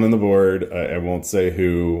on the board, I won't say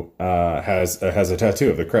who, has a tattoo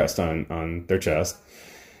of the crest on their chest.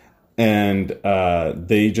 And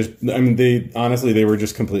they were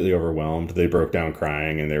just completely overwhelmed. They broke down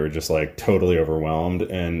crying, and they were just like totally overwhelmed.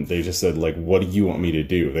 And they just said, like, what do you want me to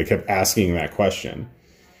do? They kept asking that question.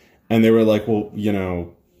 And they were like, well,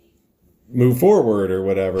 move forward or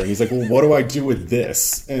whatever. And he's like, well, what do I do with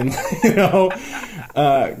this? And,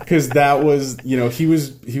 because that was, he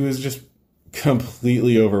was just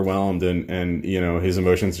completely overwhelmed, and his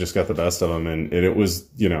emotions just got the best of him. And it was,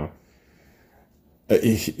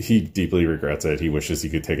 he deeply regrets it. He wishes he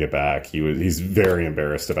could take it back. He's very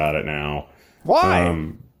embarrassed about it now.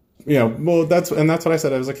 Why? Well, that's what I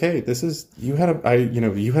said. I was like, hey, you had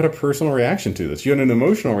a personal reaction to this. You had an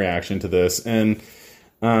emotional reaction to this. And,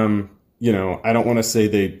 I don't want to say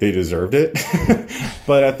they deserved it,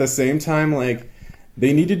 but at the same time, like,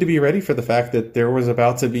 they needed to be ready for the fact that there was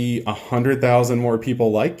about to be 100,000 more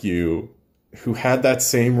people like you who had that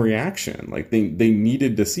same reaction. Like they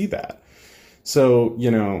needed to see that. So,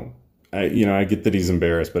 I get that he's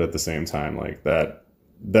embarrassed, but at the same time, like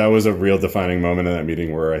that was a real defining moment in that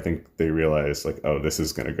meeting where I think they realized, like, oh, this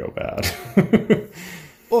is going to go bad.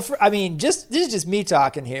 Well, this is just me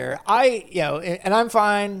talking here. And I'm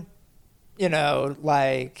fine,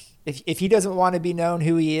 like if he doesn't want to be known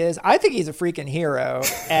who he is, I think he's a freaking hero,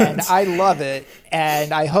 and I love it.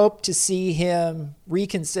 And I hope to see him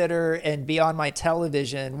reconsider and be on my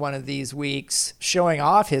television one of these weeks showing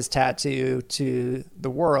off his tattoo to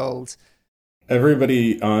the world.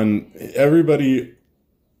 Everybody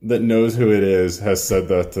that knows who it is has said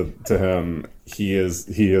that to him. He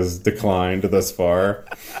has declined thus far.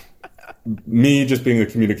 Me, just being the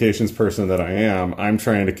communications person that I am, I'm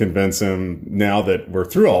trying to convince him now that we're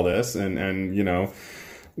through all this and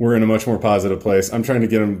we're in a much more positive place. I'm trying to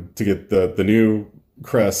get him to get the new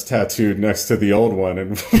crest tattooed next to the old one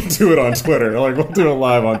and do it on Twitter. Like, we'll do it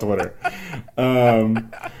live on Twitter.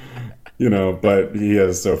 but he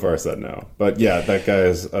has so far said no. But yeah, that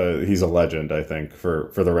guy he's a legend, I think,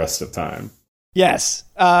 for the rest of time. Yes.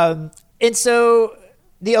 And so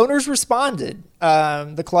the owners responded.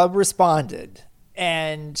 The club responded.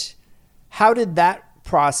 And how did that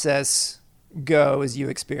process go as you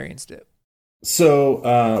experienced it?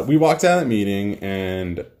 So we walked out of that meeting,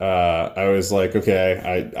 and I was like,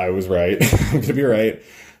 okay, I was right. I'm going to be right.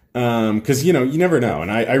 Because, you never know.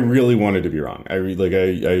 And I really wanted to be wrong. I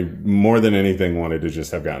more than anything wanted to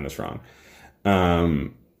just have gotten this wrong.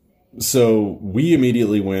 So we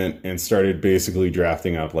immediately went and started basically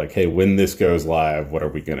drafting up like, hey, when this goes live, what are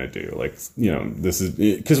we going to do? Like, this is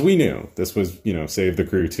because we knew this was, Save the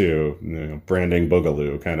Crew 2, branding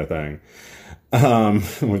Boogaloo kind of thing,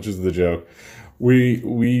 which is the joke.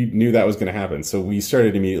 We knew that was going to happen. So we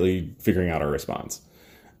started immediately figuring out our response.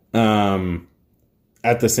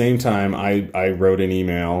 At the same time, I wrote an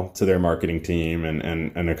email to their marketing team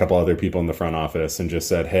and a couple other people in the front office and just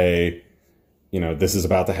said, hey, this is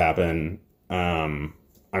about to happen.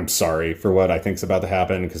 I'm sorry for what I think is about to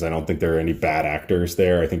happen because I don't think there are any bad actors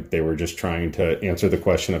there. I think they were just trying to answer the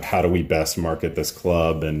question of how do we best market this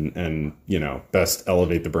club and best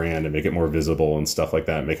elevate the brand and make it more visible and stuff like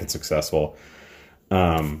that, make it successful.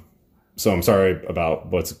 So I'm sorry about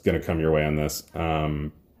what's going to come your way on this.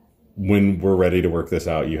 When we're ready to work this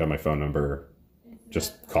out, you have my phone number.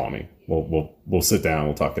 Just call me. We'll sit down.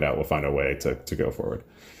 We'll talk it out. We'll find a way to go forward.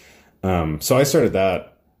 So I started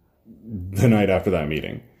that the night after that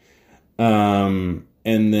meeting. And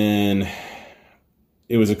then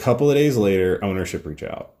it was a couple of days later, ownership reached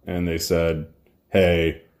out and they said,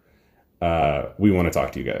 hey, we want to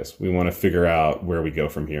talk to you guys. We want to figure out where we go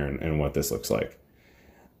from here and what this looks like.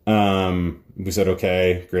 We said,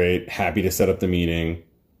 okay, great. Happy to set up the meeting.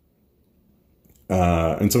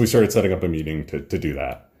 And so we started setting up a meeting to do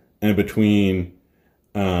that. And between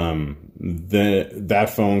that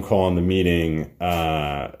phone call and the meeting,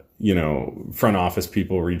 front office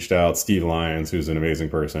people reached out. Steve Lyons, who's an amazing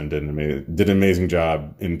person, did an amazing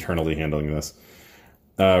job internally handling this,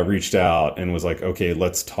 reached out and was like, okay,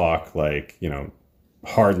 let's talk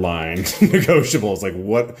hard line negotiables. Like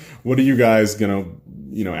what are you guys going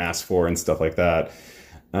to, ask for and stuff like that.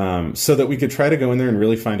 So that we could try to go in there and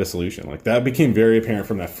really find a solution. Like that became very apparent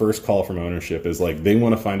from that first call from ownership is like, they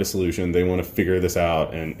want to find a solution. They want to figure this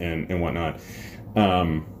out and whatnot.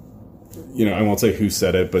 I won't say who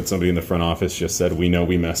said it, but somebody in the front office just said, we know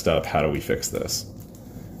we messed up. How do we fix this?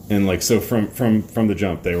 And so from the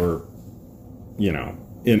jump, they were,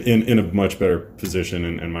 in a much better position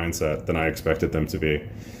and mindset than I expected them to be.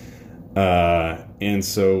 And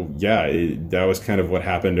so, that was kind of what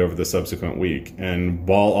happened over the subsequent week. And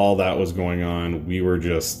while all that was going on, we were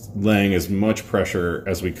just laying as much pressure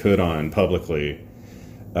as we could on publicly,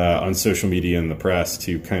 on social media and the press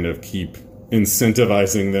to kind of keep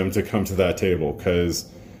incentivizing them to come to that table.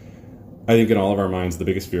 Cause I think in all of our minds, the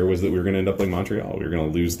biggest fear was that we were going to end up like Montreal. We were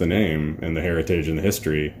going to lose the name and the heritage and the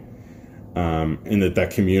history. And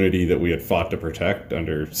that community that we had fought to protect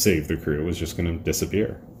under Save the Crew was just going to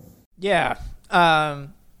disappear. Yeah.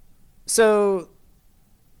 So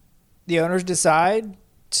the owners decide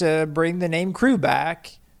to bring the name Crew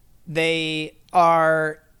back. They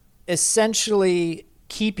are essentially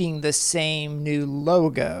keeping the same new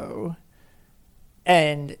logo.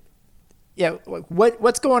 And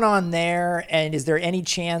what's going on there? And is there any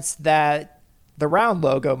chance that the round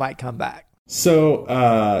logo might come back? So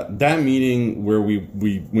that meeting where we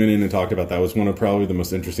went in and talked about that was one of probably the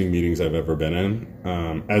most interesting meetings I've ever been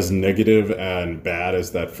in. As negative and bad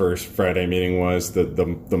as that first Friday meeting was,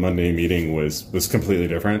 the Monday meeting was completely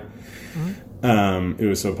different. Mm-hmm. It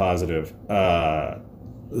was so positive.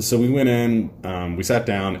 So we went in, we sat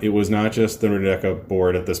down. It was not just the Nordecke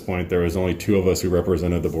board at this point. There was only two of us who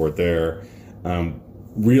represented the board there.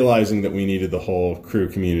 Realizing that we needed the whole Crew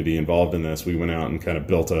community involved in this, we went out and kind of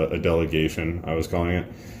built a delegation, I was calling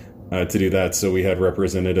it, to do that. So we had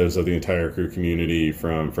representatives of the entire Crew community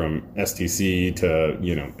from STC to,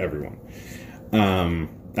 everyone,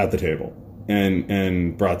 at the table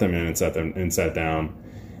and brought them in and sat down.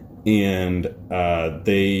 And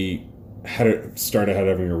they started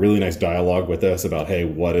having a really nice dialogue with us about, hey,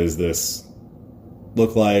 what is this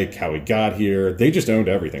look like, how we got here. They just owned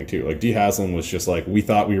everything too. Like Dee Haslam was just like, we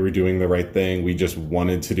thought we were doing the right thing. We just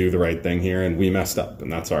wanted to do the right thing here and we messed up and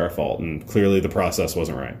that's our fault. And clearly the process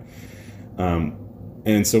wasn't right.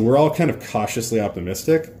 And so we're all kind of cautiously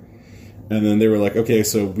optimistic. And then they were like, okay,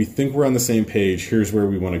 so we think we're on the same page. Here's where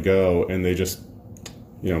we want to go. And they just,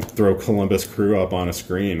 throw Columbus Crew up on a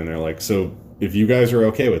screen. And they're like, so if you guys are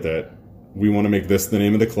okay with it, we want to make this the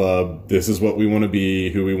name of the club. This is what we want to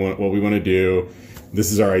be, what we want to do.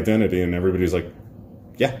 this is our identity. And everybody's like,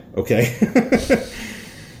 yeah, okay.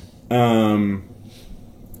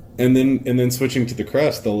 And then switching to the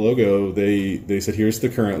crest, the logo, they said, here's the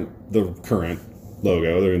current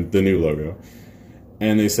logo, the new logo.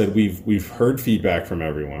 And they said, we've heard feedback from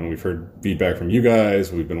everyone. We've heard feedback from you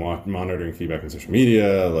guys. We've been monitoring feedback on social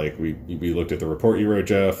media. Like, we looked at the report you wrote,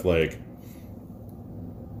 Jeff. Like,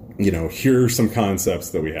 here are some concepts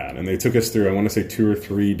that we had. And they took us through, I want to say 2 or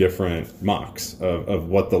 3 different mocks of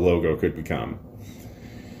what the logo could become.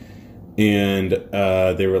 And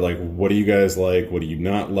they were like, what do you guys like? What do you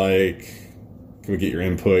not like? Can we get your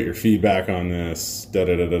input, your feedback on this?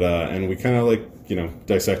 Da-da-da-da-da. And we kind of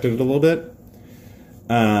dissected it a little bit.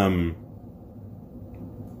 And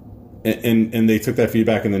they took that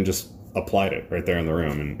feedback and then just applied it right there in the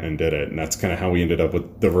room and did it. And that's kind of how we ended up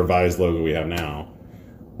with the revised logo we have now.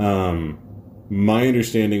 My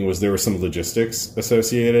understanding was there was some logistics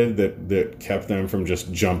associated that kept them from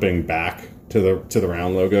just jumping back to the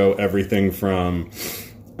round logo. Everything from,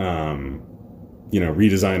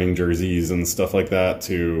 redesigning jerseys and stuff like that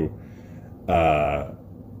to,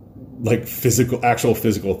 actual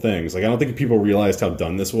physical things. Like, I don't think people realized how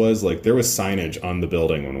done this was. Like, there was signage on the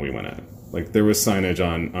building when we went in. Like, there was signage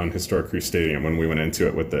on Historic Crew Stadium when we went into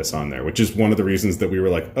it with this on there, which is one of the reasons that we were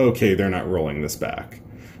like, okay, they're not rolling this back.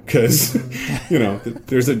 Because,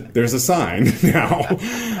 there's a sign now.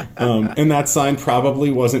 And that sign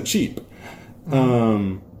probably wasn't cheap.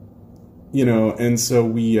 And so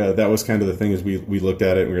we, that was kind of the thing is we looked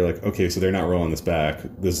at it and we were like, okay, so they're not rolling this back.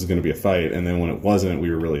 This is going to be a fight. And then when it wasn't, we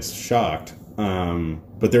were really shocked.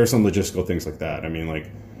 But there are some logistical things like that. I mean,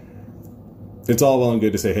 like, it's all well and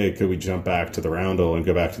good to say, hey, could we jump back to the roundel and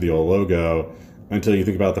go back to the old logo? Until you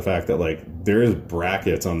think about the fact that, like, there is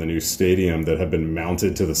brackets on the new stadium that have been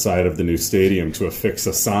mounted to the side of the new stadium to affix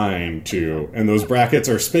a sign to, and those brackets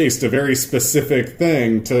are spaced a very specific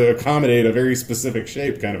thing to accommodate a very specific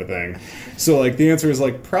shape kind of a thing. So, like, the answer is,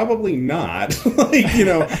 like, probably not. Like,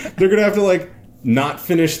 they're going to have to, like, not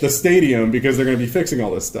finish the stadium because they're going to be fixing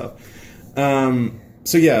all this stuff.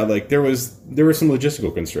 So, yeah, like, there were some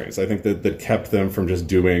logistical constraints, I think, that kept them from just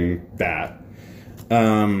doing that.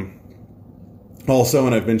 Also,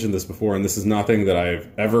 and I've mentioned this before, and this is nothing that I've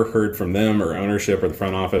ever heard from them or ownership or the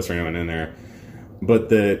front office or anyone in there, but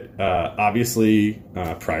that obviously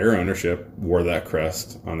prior ownership wore that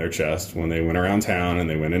crest on their chest when they went around town and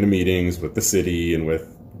they went into meetings with the city and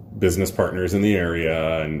with business partners in the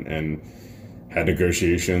area and had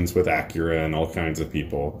negotiations with Acura and all kinds of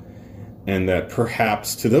people. And that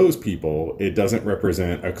perhaps to those people, it doesn't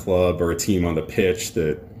represent a club or a team on the pitch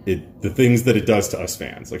the things that it does to us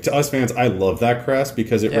fans. Like, to us fans, I love that crest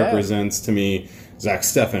because it represents to me Zach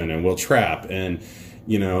Steffen and Will Trapp and,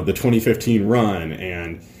 the 2015 run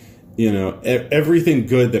and, everything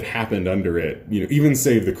good that happened under it, even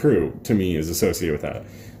Save the Crew to me is associated with that.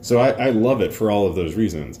 So I love it for all of those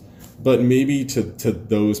reasons. But maybe to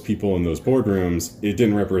those people in those boardrooms, it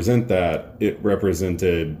didn't represent that. It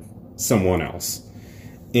represented someone else.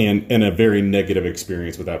 And a very negative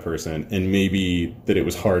experience with that person. And maybe that it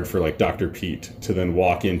was hard for, like, Dr. Pete to then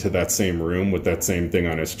walk into that same room with that same thing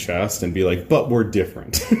on his chest and be like, but we're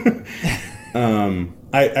different.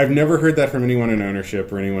 I've never heard that from anyone in ownership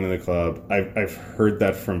or anyone in the club. I've heard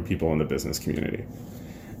that from people in the business community.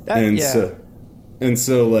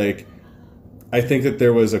 So, like, I think that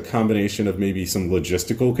there was a combination of maybe some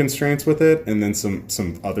logistical constraints with it and then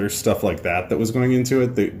some other stuff like that was going into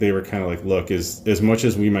it. They were kind of like, look, as much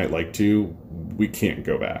as we might like to, we can't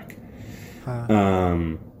go back.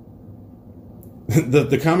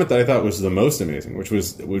 The comment that I thought was the most amazing, which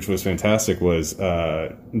was fantastic, was D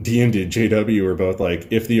and JW were both like,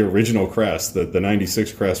 if the original crest, the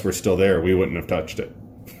 96 crest were still there, we wouldn't have touched it.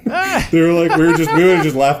 They were like, we would have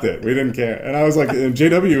just left it. We didn't care. And I was like, and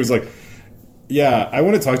JW was like, yeah, I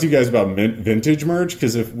want to talk to you guys about vintage merch,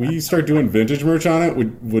 because if we start doing vintage merch on it,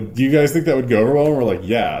 would you guys think that would go over well? And we're like,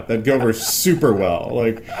 yeah, that'd go over super well.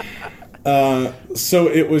 Like, so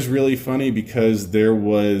it was really funny because there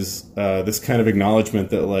was this kind of acknowledgement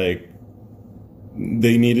that, like,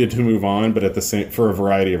 they needed to move on, but for a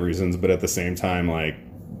variety of reasons, but at the same time, like,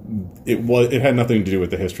 it had nothing to do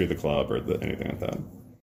with the history of the club or anything like that.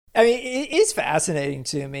 I mean, it is fascinating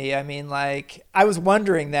to me. I mean, like, I was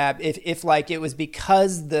wondering that if like, it was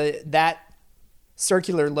because that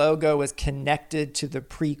circular logo was connected to the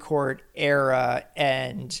pre-court era,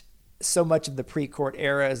 and so much of the pre-court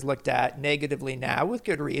era is looked at negatively now, with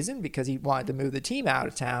good reason, because he wanted to move the team out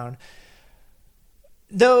of town.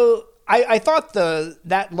 Though I thought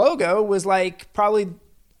that logo was, like, probably,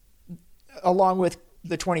 along with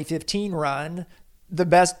the 2015 run, the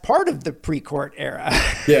best part of the pre-court era.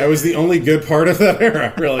 Yeah, it was the only good part of that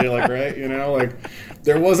era, really. Like, right? You know, like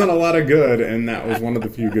there wasn't a lot of good, and that was one of the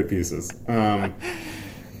few good pieces.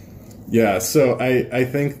 Yeah, so I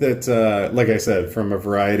think that, like I said, from a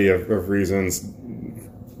variety of reasons,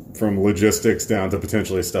 from logistics down to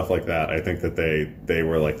potentially stuff like that, I think that they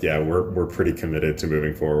were like, yeah, we're pretty committed to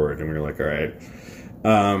moving forward, and we were like, all right.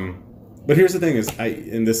 But here's the thing: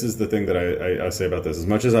 and this is the thing that I say about this. As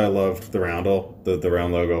much as I loved the roundel, the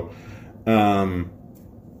round logo,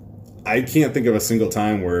 I can't think of a single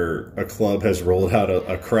time where a club has rolled out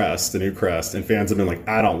a new crest, and fans have been like,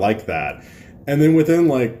 I don't like that, and then within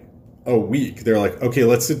like a week, they're like, okay,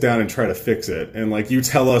 let's sit down and try to fix it. And like, you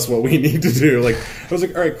tell us what we need to do. Like, I was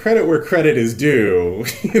like, all right, credit where credit is due.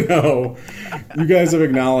 You know, you guys have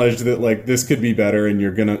acknowledged that like this could be better, and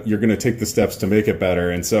you're gonna take the steps to make it better.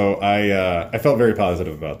 And so I felt very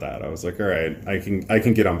positive about that. I was like, all right, I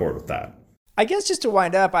can get on board with that. I guess just to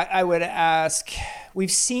wind up, I would ask, we've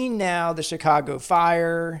seen now the Chicago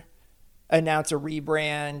Fire announce a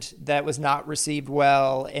rebrand that was not received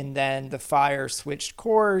well, and then the Fire switched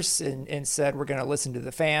course and said, we're going to listen to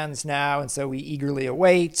the fans now, and so we eagerly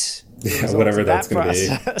await whatever that's going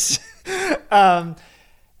to be.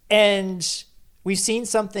 And we've seen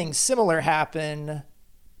something similar happen,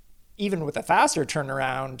 even with a faster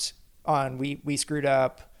turnaround on We Screwed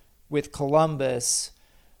Up with Columbus.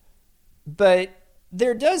 But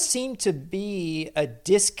there does seem to be a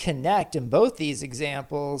disconnect in both these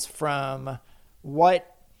examples from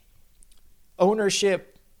what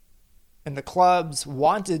ownership and the clubs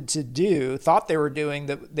wanted to do, thought they were doing,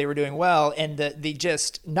 that they were doing well, and the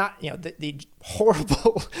just not, the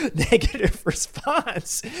horrible negative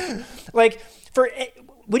response. Like,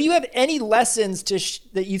 would you have any lessons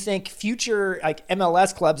that you think future, like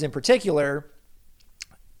MLS clubs in particular,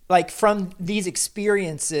 like from these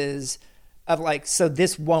experiences of like, so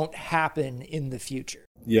this won't happen in the future?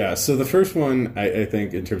 Yeah, so the first one, I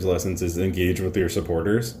think, in terms of lessons, is engage with your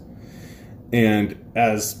supporters. And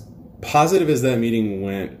as positive as that meeting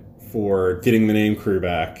went for getting the name crew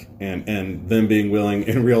back and them being willing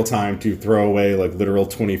in real time to throw away like literal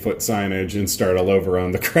 20-foot signage and start all over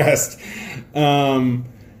on the crest,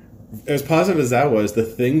 as positive as that was, the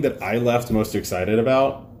thing that I left most excited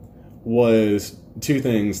about was two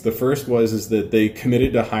things. The first is that they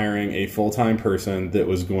committed to hiring a full-time person that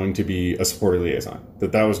was going to be a supporter liaison.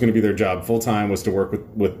 That was going to be their job full-time, was to work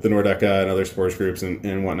with the Nordecke and other sports groups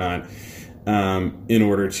and whatnot, in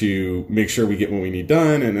order to make sure we get what we need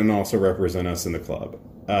done and also represent us in the club.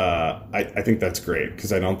 I think that's great,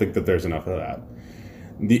 because I don't think that there's enough of that.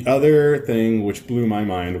 The other thing which blew my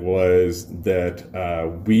mind was that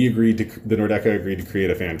the Nordecke agreed to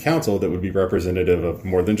create a fan council that would be representative of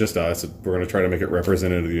more than just us. We're going to try to make it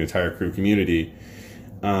representative of the entire crew community.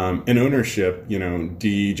 And ownership,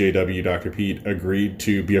 DJW, Dr. Pete, agreed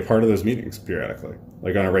to be a part of those meetings periodically,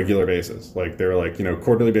 like on a regular basis. Like they were like,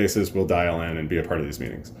 quarterly basis, we'll dial in and be a part of these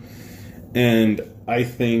meetings. And I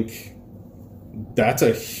think that's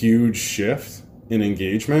a huge shift in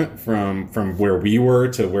engagement from where we were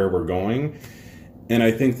to where we're going. And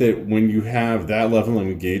I think that when you have that level of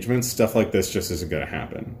engagement, stuff like this just isn't going to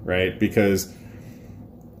happen, right? Because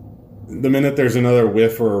the minute there's another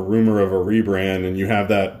whiff or a rumor of a rebrand and you have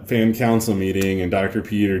that fan council meeting and Dr.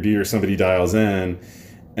 Pete or D or somebody dials in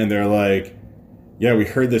and they're like, yeah, we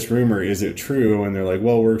heard this rumor, is it true? And they're like,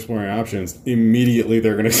 well, we're exploring options. Immediately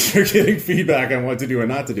they're going to start getting feedback on what to do and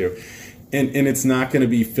not to do. And it's not going to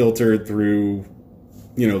be filtered through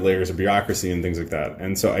layers of bureaucracy and things like that.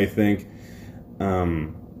 And so I think,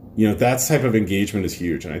 that type of engagement is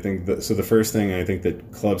huge. And I think so the first thing I think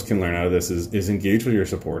that clubs can learn out of this is engage with your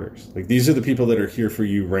supporters. Like, these are the people that are here for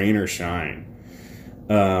you, rain or shine.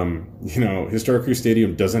 Historic Crew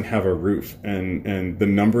Stadium doesn't have a roof. And the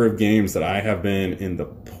number of games that I have been in the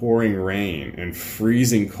pouring rain and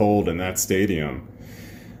freezing cold in that stadium,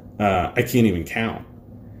 I can't even count.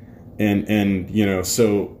 And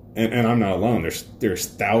I'm not alone. There's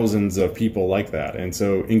thousands of people like that. And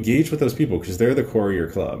so engage with those people, because they're the core of your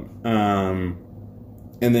club. And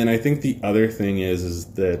then I think the other thing is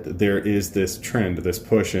that there is this trend, this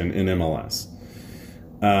push in MLS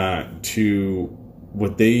to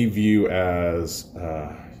what they view as,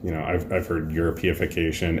 I've heard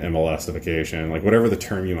Europeification, MLSification, like whatever the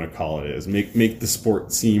term you want to call it is, make the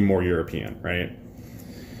sport seem more European, right?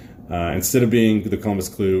 Instead of being the Columbus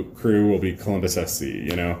Crew, will be Columbus SC,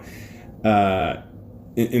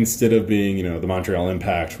 instead of being, the Montreal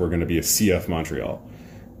Impact, we're going to be a CF Montreal.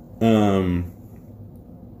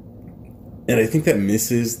 And I think that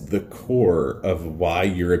misses the core of why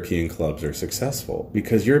European clubs are successful.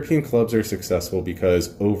 Because European clubs are successful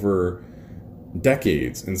because over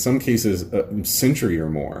decades, in some cases a century or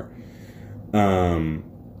more,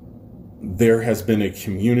 there has been a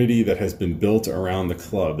community that has been built around the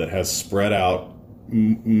club that has spread out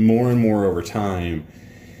more and more over time,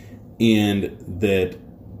 and that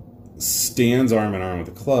stands arm in arm with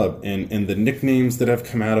the club. And the nicknames that have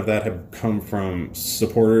come out of that have come from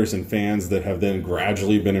supporters and fans that have then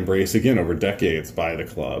gradually been embraced again over decades by the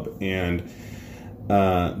club. And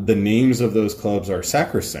the names of those clubs are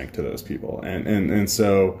sacrosanct to those people. And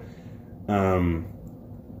so,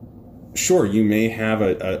 sure, you may have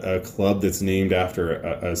a club that's named after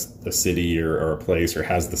a city or a place or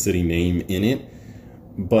has the city name in it,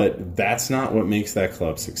 but that's not what makes that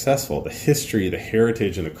club successful. The history, the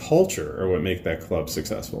heritage, and the culture are what make that club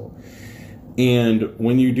successful. And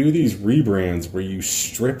when you do these rebrands where you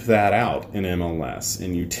strip that out in MLS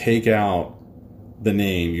and you take out the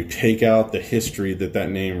name, you take out the history that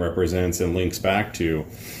name represents and links back to,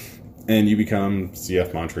 and you become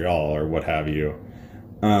CF Montreal or what have you,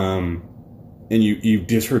 and you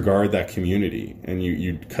disregard that community and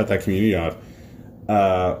you cut that community off,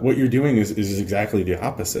 what you're doing is exactly the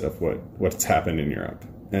opposite of what's happened in Europe.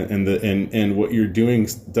 And what you're doing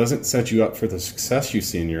doesn't set you up for the success you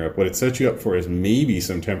see in Europe. What it sets you up for is maybe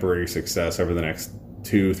some temporary success over the next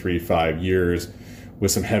 2, 3, 5 years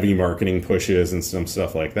with some heavy marketing pushes and some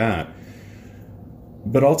stuff like that.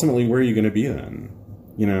 But ultimately, where are you going to be then?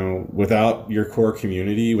 You know, without your core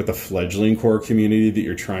community, with a fledgling core community that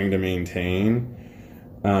you're trying to maintain.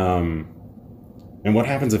 And what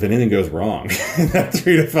happens if anything goes wrong in that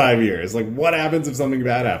 3 to 5 years? Like, what happens if something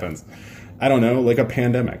bad happens? I don't know, like a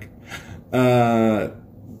pandemic. Then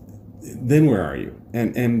where are you?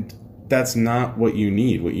 And that's not what you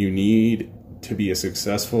need. What you need to be a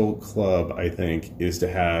successful club, I think, is to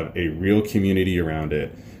have a real community around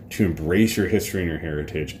it, to embrace your history and your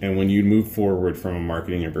heritage. And when you move forward from a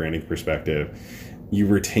marketing and branding perspective, you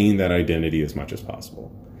retain that identity as much as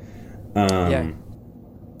possible.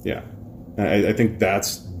 Yeah. I think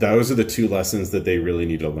those are the two lessons that they really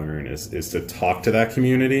need to learn is to talk to that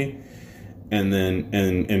community and then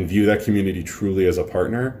and view that community truly as a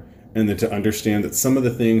partner, and then to understand that some of the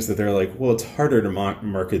things that they're like, well, it's harder to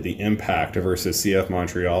market the Impact versus CF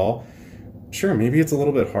Montreal. Sure, maybe it's a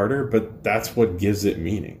little bit harder, but that's what gives it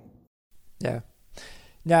meaning. Yeah.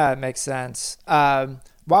 No, it makes sense. While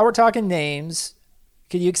we're talking names,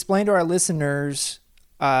 can you explain to our listeners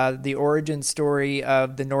the origin story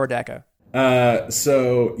of the Nordecke?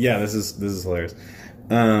 So yeah, this is hilarious.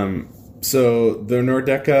 So the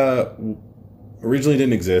Nordecke originally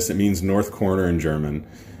didn't exist. It means North Corner in German.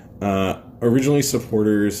 Originally,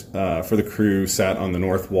 supporters for the Crew sat on the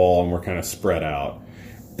north wall and were kind of spread out.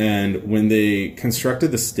 And when they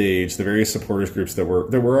constructed the stage, the various supporters groups that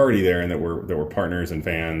were already there and that were partners and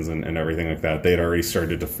fans and everything like that, they had already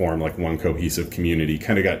started to form like one cohesive community,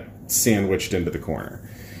 kind of got sandwiched into the corner.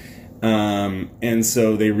 And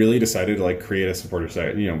so they really decided to like create a supporter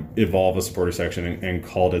section, evolve a supporter section and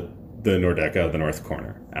called it the Nordecke, the North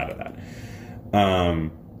Corner, out of that.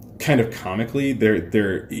 Kind of comically,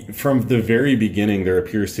 there from the very beginning, there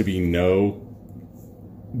appears to be no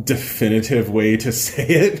definitive way to say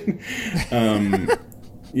it.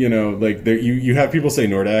 Like you have people say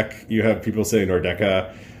Nordecke, you have people say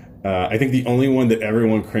Nordecke. I think the only one that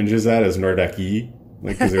everyone cringes at is Nordecke,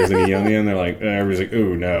 like because there's an E on the end. They're like, everybody's like,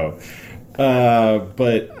 ooh, no.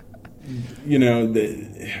 But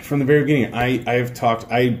from the very beginning, I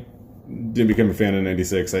didn't become a fan in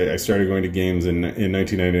 '96. I started going to games in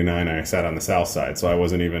 1999. I sat on the South Side, so I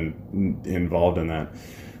wasn't even involved in that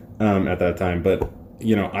at that time. But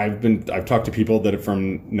I've talked to people that are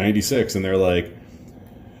from '96, and they're like,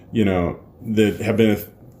 that have been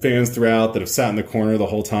fans throughout, that have sat in the corner the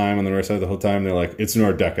whole time on the north side the whole time. They're like, it's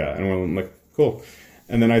Nordecke, and I'm like, cool.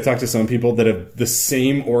 And then I talked to some people that have the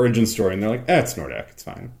same origin story, and they're like, it's Nordecke, it's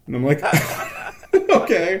fine. And I'm like,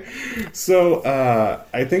 okay. So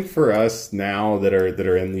I think for us now that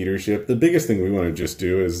are in leadership, the biggest thing we want to just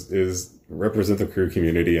do is represent the Crew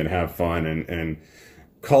community and have fun and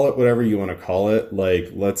call it whatever you want to call it. Like,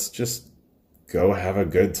 let's just go have a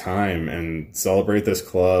good time and celebrate this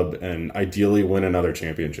club and ideally win another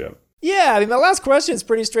championship. Yeah, I mean, my last question is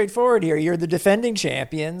pretty straightforward here. You're the defending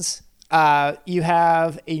champions. You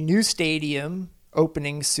have a new stadium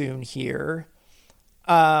opening soon here.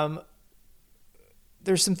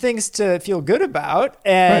 There's some things to feel good about.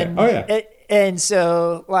 And, right. Oh, yeah. And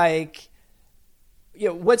so, like,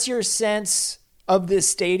 what's your sense of this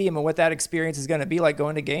stadium and what that experience is going to be like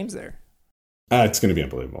going to games there? It's going to be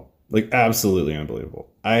unbelievable. Like, absolutely unbelievable.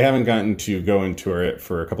 I haven't gotten to go and tour it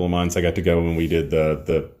for a couple of months. I got to go when we did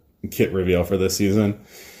the kit reveal for this season.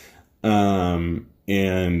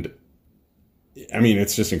 And I mean,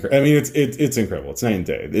 it's just incredible. I mean, it's incredible. It's night and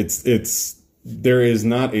day. There is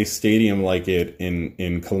not a stadium like it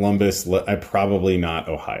in Columbus. Probably not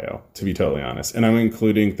Ohio, to be totally honest. And I'm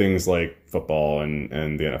including things like football and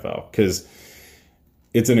the NFL, because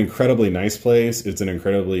it's an incredibly nice place. It's an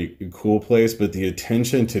incredibly cool place, but the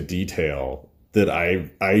attention to detail that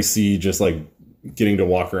I see just like getting to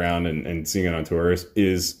walk around and seeing it on tours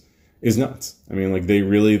is nuts. I mean, like, they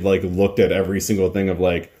really like looked at every single thing of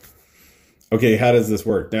like, okay, how does this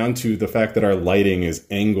work? Down to the fact that our lighting is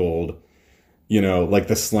angled, you know, like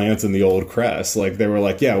the slants in the old crest. Like, they were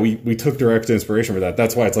like, yeah, we took direct inspiration for that.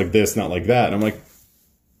 That's why it's like this, not like that. And I'm like,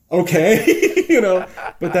 okay, you know,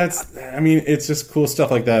 but I mean, it's just cool stuff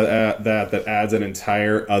like that, that adds an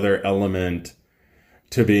entire other element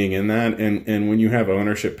to being in that. And when you have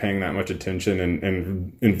ownership paying that much attention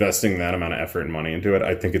and investing that amount of effort and money into it,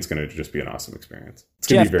 I think it's going to just be an awesome experience. It's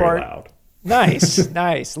going to be very loud. Nice,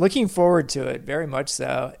 nice. Looking forward to it, very much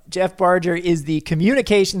so. Jeff Barger is the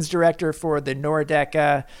communications director for the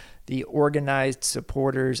Nordecke, the organized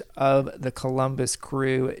supporters of the Columbus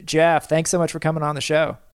Crew. Jeff, thanks so much for coming on the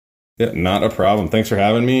show. Yeah, not a problem. Thanks for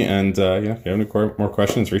having me. And yeah, if you have any more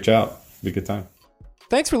questions, reach out. It'll be a good time.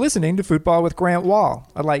 Thanks for listening to Football with Grant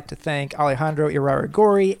Wahl. I'd like to thank Alejandro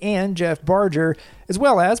Iraragorri and Jeff Barger, as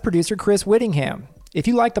well as producer Chris Whittingham. If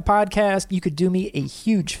you like the podcast, you could do me a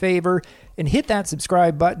huge favor and hit that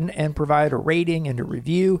subscribe button and provide a rating and a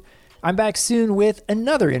review. I'm back soon with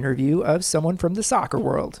another interview of someone from the soccer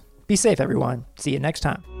world. Be safe, everyone. See you next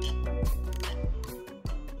time.